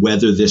about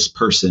whether this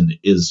person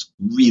is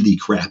really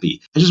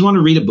crappy. I just want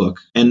to read a book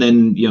and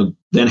then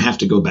have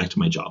to go back to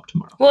my job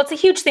tomorrow. Well, it's a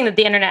huge thing that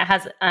the internet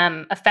has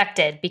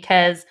affected,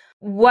 because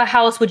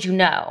how else would you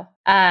know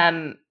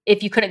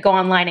if you couldn't go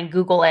online and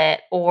Google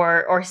it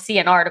or see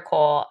an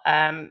article?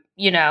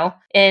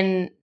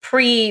 In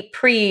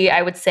pre,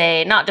 I would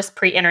say, not just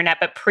pre-internet,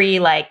 but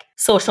like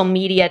social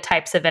media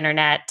types of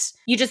internet,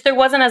 there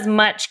wasn't as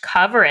much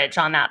coverage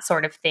on that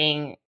sort of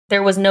thing.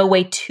 There was no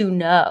way to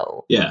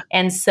know. Yeah.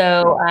 And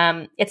so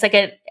it's like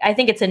I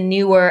think it's a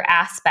newer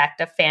aspect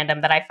of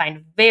fandom that I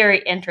find very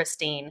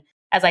interesting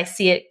as I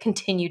see it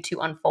continue to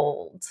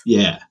unfold.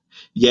 Yeah.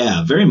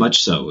 Yeah, very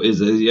much so. If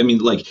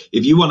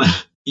you want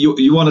to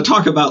you want to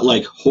talk about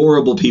like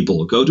horrible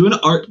people, go to an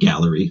art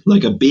gallery,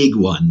 like a big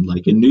one,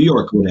 like in New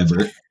York,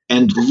 whatever,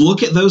 and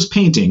look at those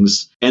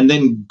paintings and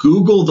then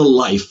Google the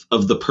life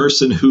of the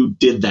person who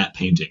did that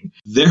painting.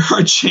 There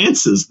are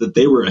chances that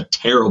they were a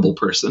terrible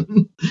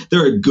person.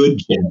 There are good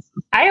chances.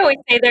 I always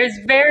say there's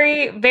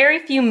very, very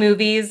few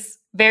movies,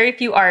 very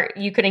few art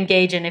you could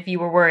engage in if you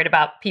were worried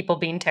about people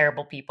being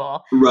terrible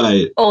people.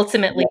 Right.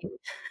 Ultimately,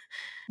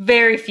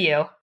 very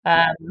few.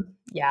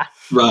 Yeah.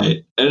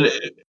 Right. And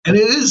it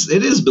is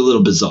a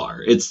little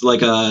bizarre. It's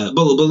like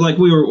what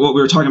we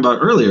were talking about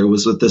earlier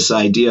was with this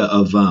idea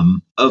of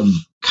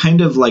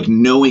kind of like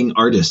knowing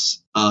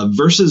artists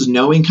versus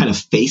knowing kind of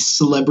face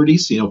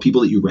celebrities,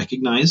 people that you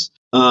recognize.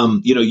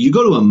 You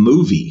go to a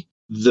movie,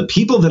 the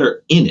people that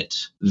are in it,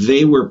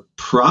 they were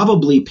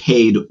probably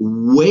paid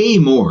way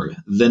more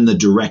than the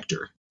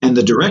director. And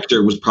the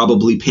director was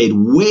probably paid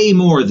way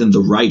more than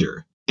the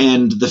writer.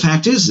 And the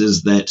fact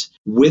is that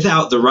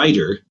without the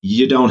writer,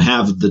 you don't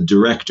have the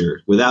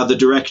director. Without the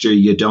director,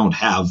 you don't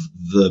have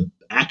the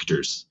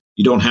actors.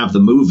 You don't have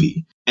the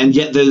movie. And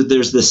yet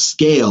there's this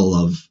scale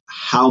of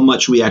how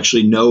much we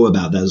actually know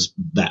about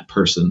that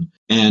person.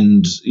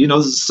 And,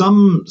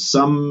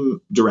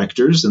 some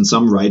directors and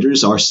some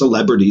writers are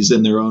celebrities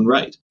in their own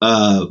right.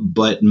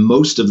 But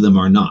most of them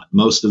are not.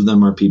 Most of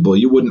them are people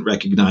you wouldn't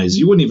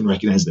even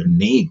recognize their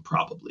name,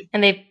 probably.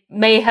 And they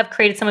may have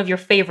created some of your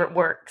favorite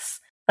works.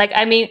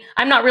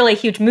 I'm not really a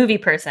huge movie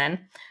person.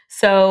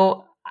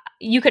 So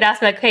you could ask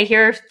me, like, hey,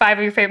 here are 5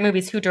 of your favorite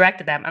movies. Who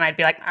directed them? And I'd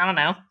be like, I don't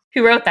know.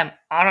 Who wrote them?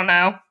 I don't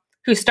know.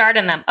 Who starred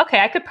in them? Okay,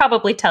 I could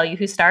probably tell you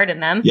who starred in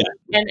them. Yeah.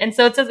 And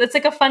so it's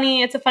a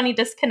funny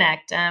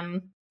disconnect.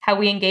 How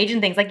we engage in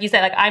things. Like you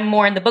said, like I'm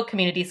more in the book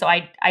community, so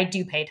I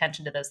do pay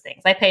attention to those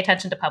things. I pay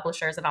attention to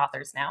publishers and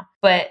authors now.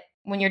 But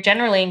when you're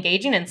generally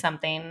engaging in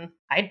something,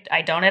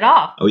 I don't at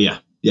all. Oh, yeah.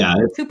 Yeah.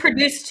 Who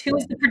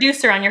was the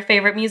producer on your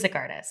favorite music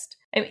artist?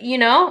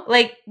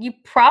 You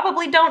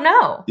probably don't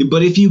know.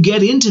 But if you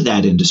get into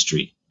that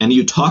industry and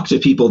you talk to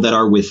people that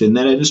are within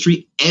that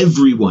industry,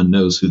 everyone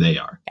knows who they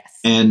are. Yes.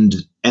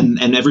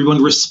 And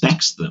everyone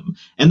respects them.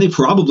 And they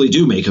probably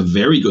do make a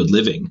very good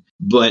living,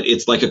 but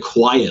it's like a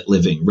quiet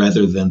living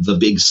rather than the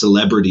big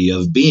celebrity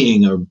of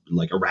being a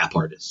rap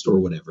artist or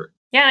whatever.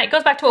 Yeah, it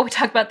goes back to what we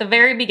talked about at the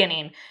very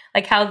beginning,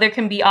 like how there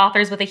can be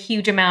authors with a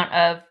huge amount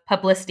of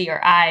publicity or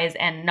eyes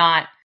and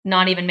not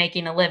even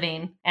making a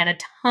living, and a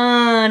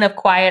ton of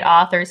quiet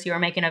authors who are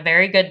making a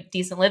very good,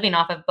 decent living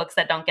off of books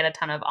that don't get a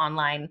ton of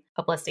online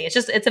publicity.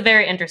 It's a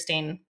very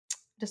interesting,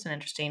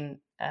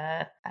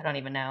 I don't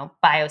even know,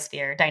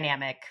 biosphere,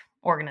 dynamic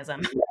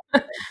organism.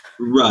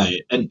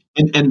 Right.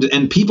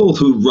 And people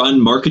who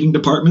run marketing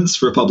departments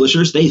for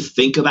publishers, they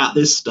think about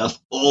this stuff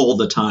all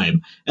the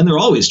time. And they're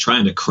always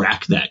trying to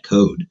crack that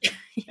code.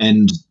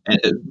 And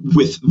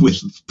with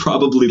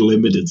probably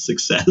limited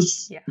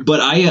success. Yeah.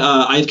 But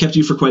I've kept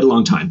you for quite a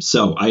long time.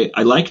 So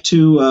I like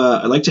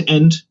to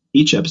end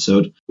each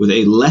episode with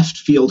a left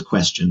field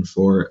question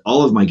for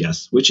all of my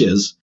guests, which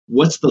is,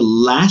 what's the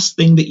last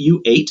thing that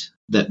you ate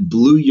that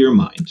blew your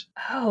mind?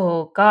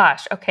 Oh,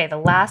 gosh. Okay. The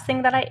last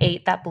thing that I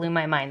ate that blew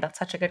my mind. That's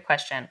such a good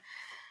question.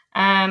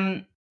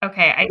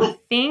 Okay. I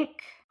think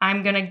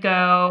I'm going to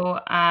go,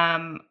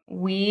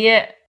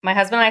 my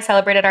husband and I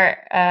celebrated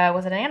our,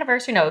 was it an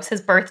anniversary? No, it was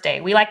his birthday.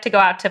 We like to go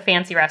out to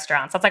fancy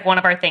restaurants. That's like one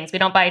of our things. We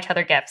don't buy each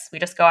other gifts. We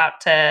just go out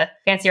to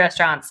fancy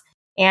restaurants.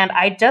 And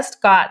I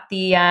just got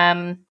the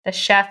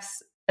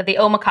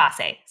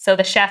omakase. So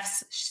the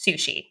chef's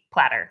sushi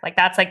platter. Like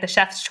that's like the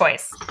chef's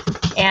choice.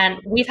 And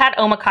we've had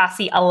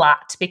omakase a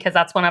lot because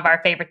that's one of our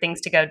favorite things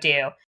to go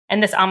do.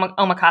 And this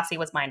omakase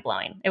was mind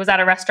blowing. It was at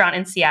a restaurant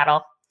in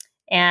Seattle.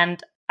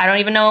 And I don't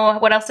even know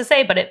what else to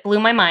say, but it blew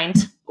my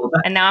mind.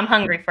 And now I'm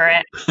hungry for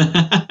it.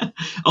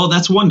 Oh,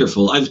 that's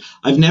wonderful.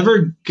 I've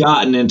never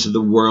gotten into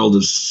the world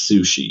of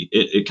sushi.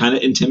 It kind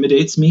of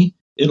intimidates me.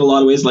 in a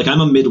lot of ways. Like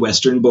I'm a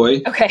Midwestern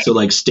boy. Okay. So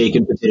like steak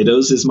and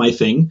potatoes is my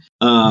thing.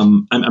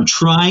 I'm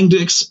trying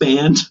to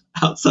expand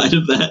outside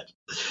of that.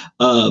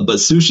 But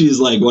sushi is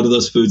like one of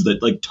those foods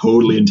that like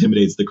totally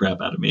intimidates the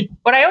crap out of me.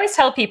 What I always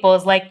tell people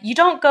is like, you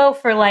don't go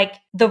for like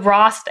the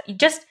raw stuff. You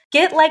just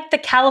get like the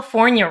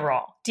California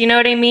roll. Do you know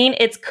what I mean?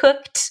 It's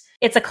cooked.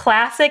 It's a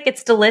classic.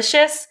 It's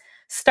delicious.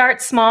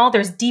 Start small.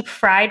 There's deep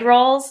fried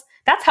rolls.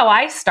 That's how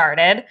I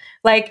started.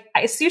 Like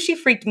sushi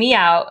freaked me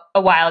out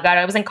a while ago.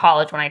 I was in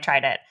college when I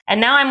tried it.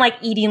 And now I'm like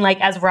eating like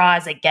as raw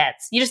as it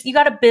gets. You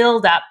got to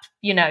build up,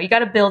 you got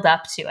to build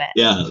up to it.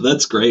 Yeah,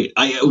 that's great.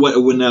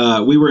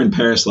 When we were in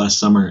Paris last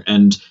summer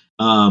and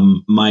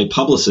my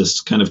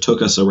publicist kind of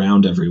took us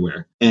around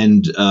everywhere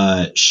and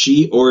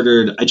she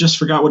ordered, I just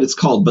forgot what it's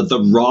called, but the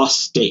raw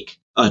steak.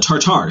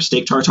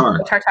 Steak tartare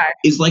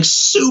is like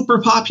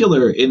super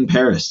popular in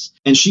Paris.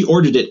 And she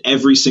ordered it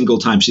every single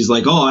time. She's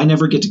like, oh, I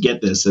never get to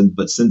get this.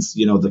 But since,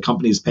 the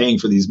company is paying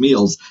for these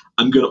meals,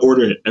 I'm going to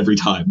order it every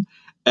time.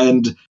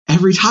 And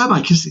every time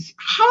I can say,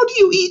 how do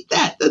you eat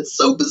that? That's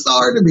so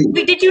bizarre to me.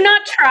 Wait, did you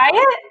not try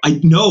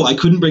it? No, I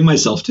couldn't bring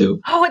myself to.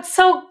 Oh, it's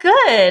so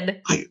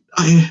good.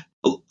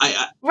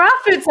 Raw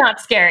food's not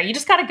scary. You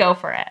just got to go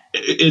for it.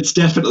 It's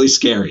definitely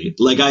scary.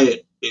 Like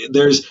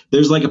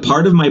there's like a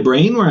part of my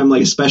brain where I'm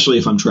like, especially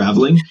if I'm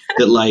traveling,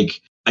 that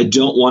like I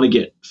don't want to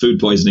get food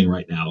poisoning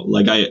right now.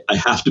 Like I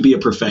have to be a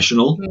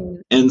professional,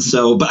 and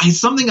so, but it's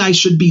something I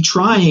should be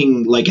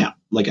trying like at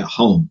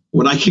home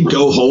when I can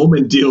go home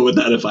and deal with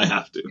that if I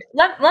have to.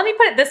 Let me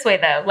put it this way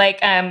though, like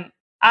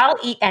I'll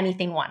eat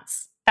anything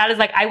once. That is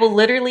like I will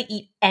literally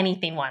eat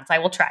anything once. I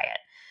will try it.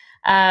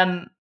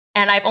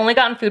 And I've only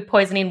gotten food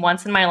poisoning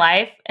once in my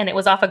life, and it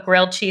was off a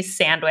grilled cheese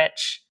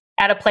sandwich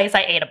at a place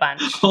I ate a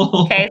bunch.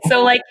 Okay.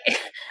 So like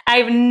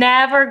I've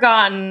never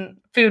gotten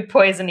food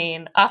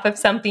poisoning off of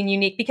something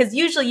unique because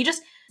usually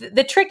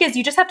the trick is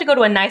you just have to go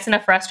to a nice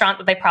enough restaurant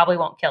that they probably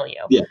won't kill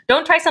you. Yeah.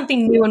 Don't try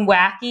something new and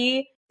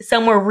wacky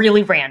somewhere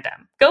really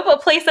random. Go to a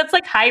place that's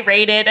like high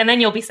rated and then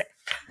you'll be safe.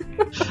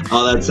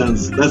 Oh,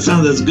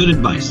 that's good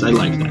advice. I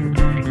like that.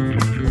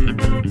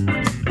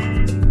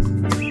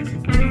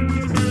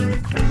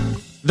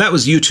 That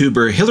was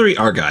YouTuber Hillary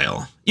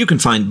Argyle. You can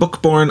find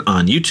Bookborn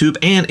on YouTube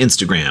and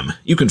Instagram.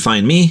 You can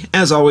find me,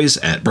 as always,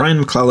 at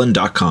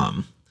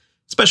brianmcclellan.com.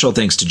 Special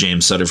thanks to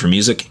James Sutter for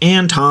music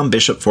and Tom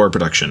Bishop for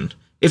production.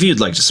 If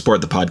you'd like to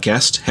support the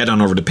podcast, head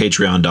on over to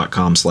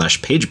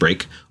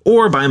patreon.com/pagebreak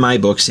or buy my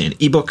books in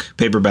ebook,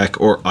 paperback,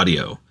 or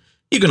audio.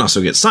 You can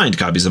also get signed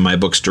copies of my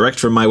books direct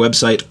from my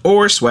website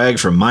or swag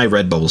from my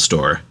Redbubble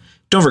store.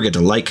 Don't forget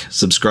to like,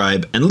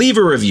 subscribe, and leave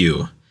a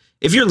review.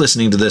 If you're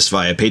listening to this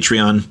via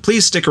Patreon,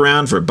 please stick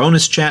around for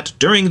bonus chat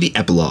during the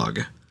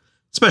epilogue.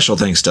 Special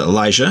thanks to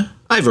Elijah,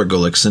 Ivor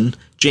Gullickson,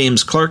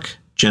 James Clark,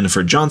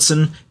 Jennifer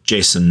Johnson,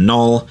 Jason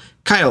Knoll,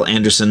 Kyle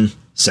Anderson,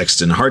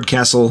 Sexton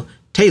Hardcastle,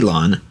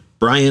 Talon,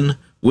 Brian,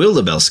 Will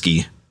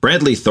Lebelski,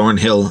 Bradley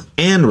Thornhill,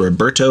 and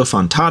Roberto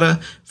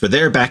Fontata for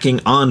their backing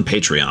on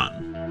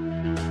Patreon.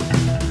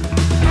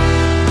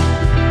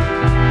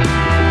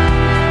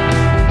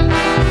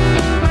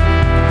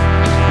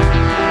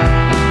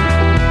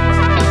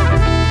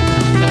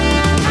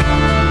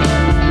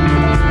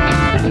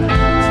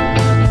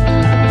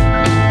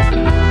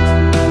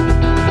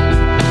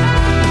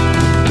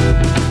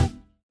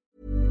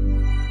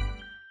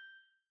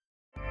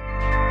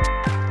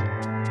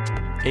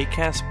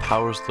 Acast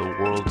powers the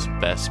world's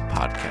best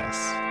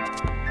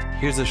podcasts.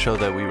 Here's a show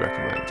that we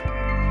recommend.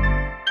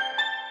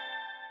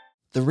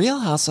 The Real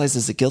Housewives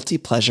is a guilty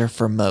pleasure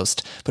for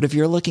most, but if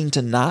you're looking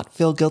to not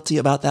feel guilty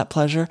about that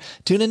pleasure,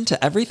 tune in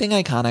to Everything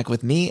Iconic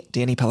with me,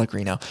 Danny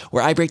Pellegrino,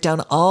 where I break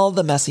down all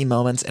the messy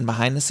moments and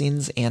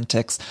behind-the-scenes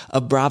antics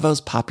of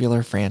Bravo's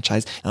popular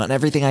franchise. And on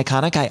Everything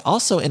Iconic, I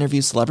also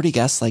interview celebrity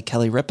guests like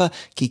Kelly Ripa,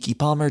 Keke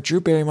Palmer,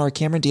 Drew Barrymore,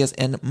 Cameron Diaz,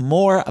 and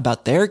more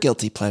about their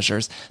guilty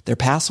pleasures, their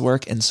past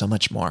work, and so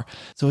much more.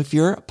 So if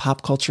you're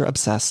pop culture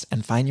obsessed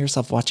and find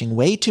yourself watching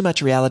way too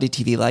much reality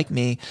TV like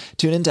me,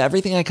 tune in to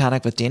Everything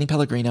Iconic with Danny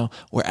Pellegrino,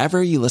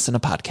 wherever you listen to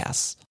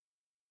podcasts.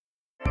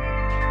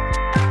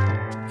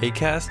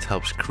 Acast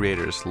helps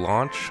creators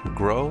launch,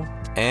 grow,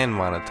 and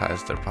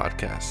monetize their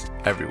podcasts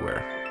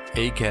everywhere.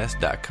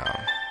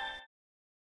 Acast.com.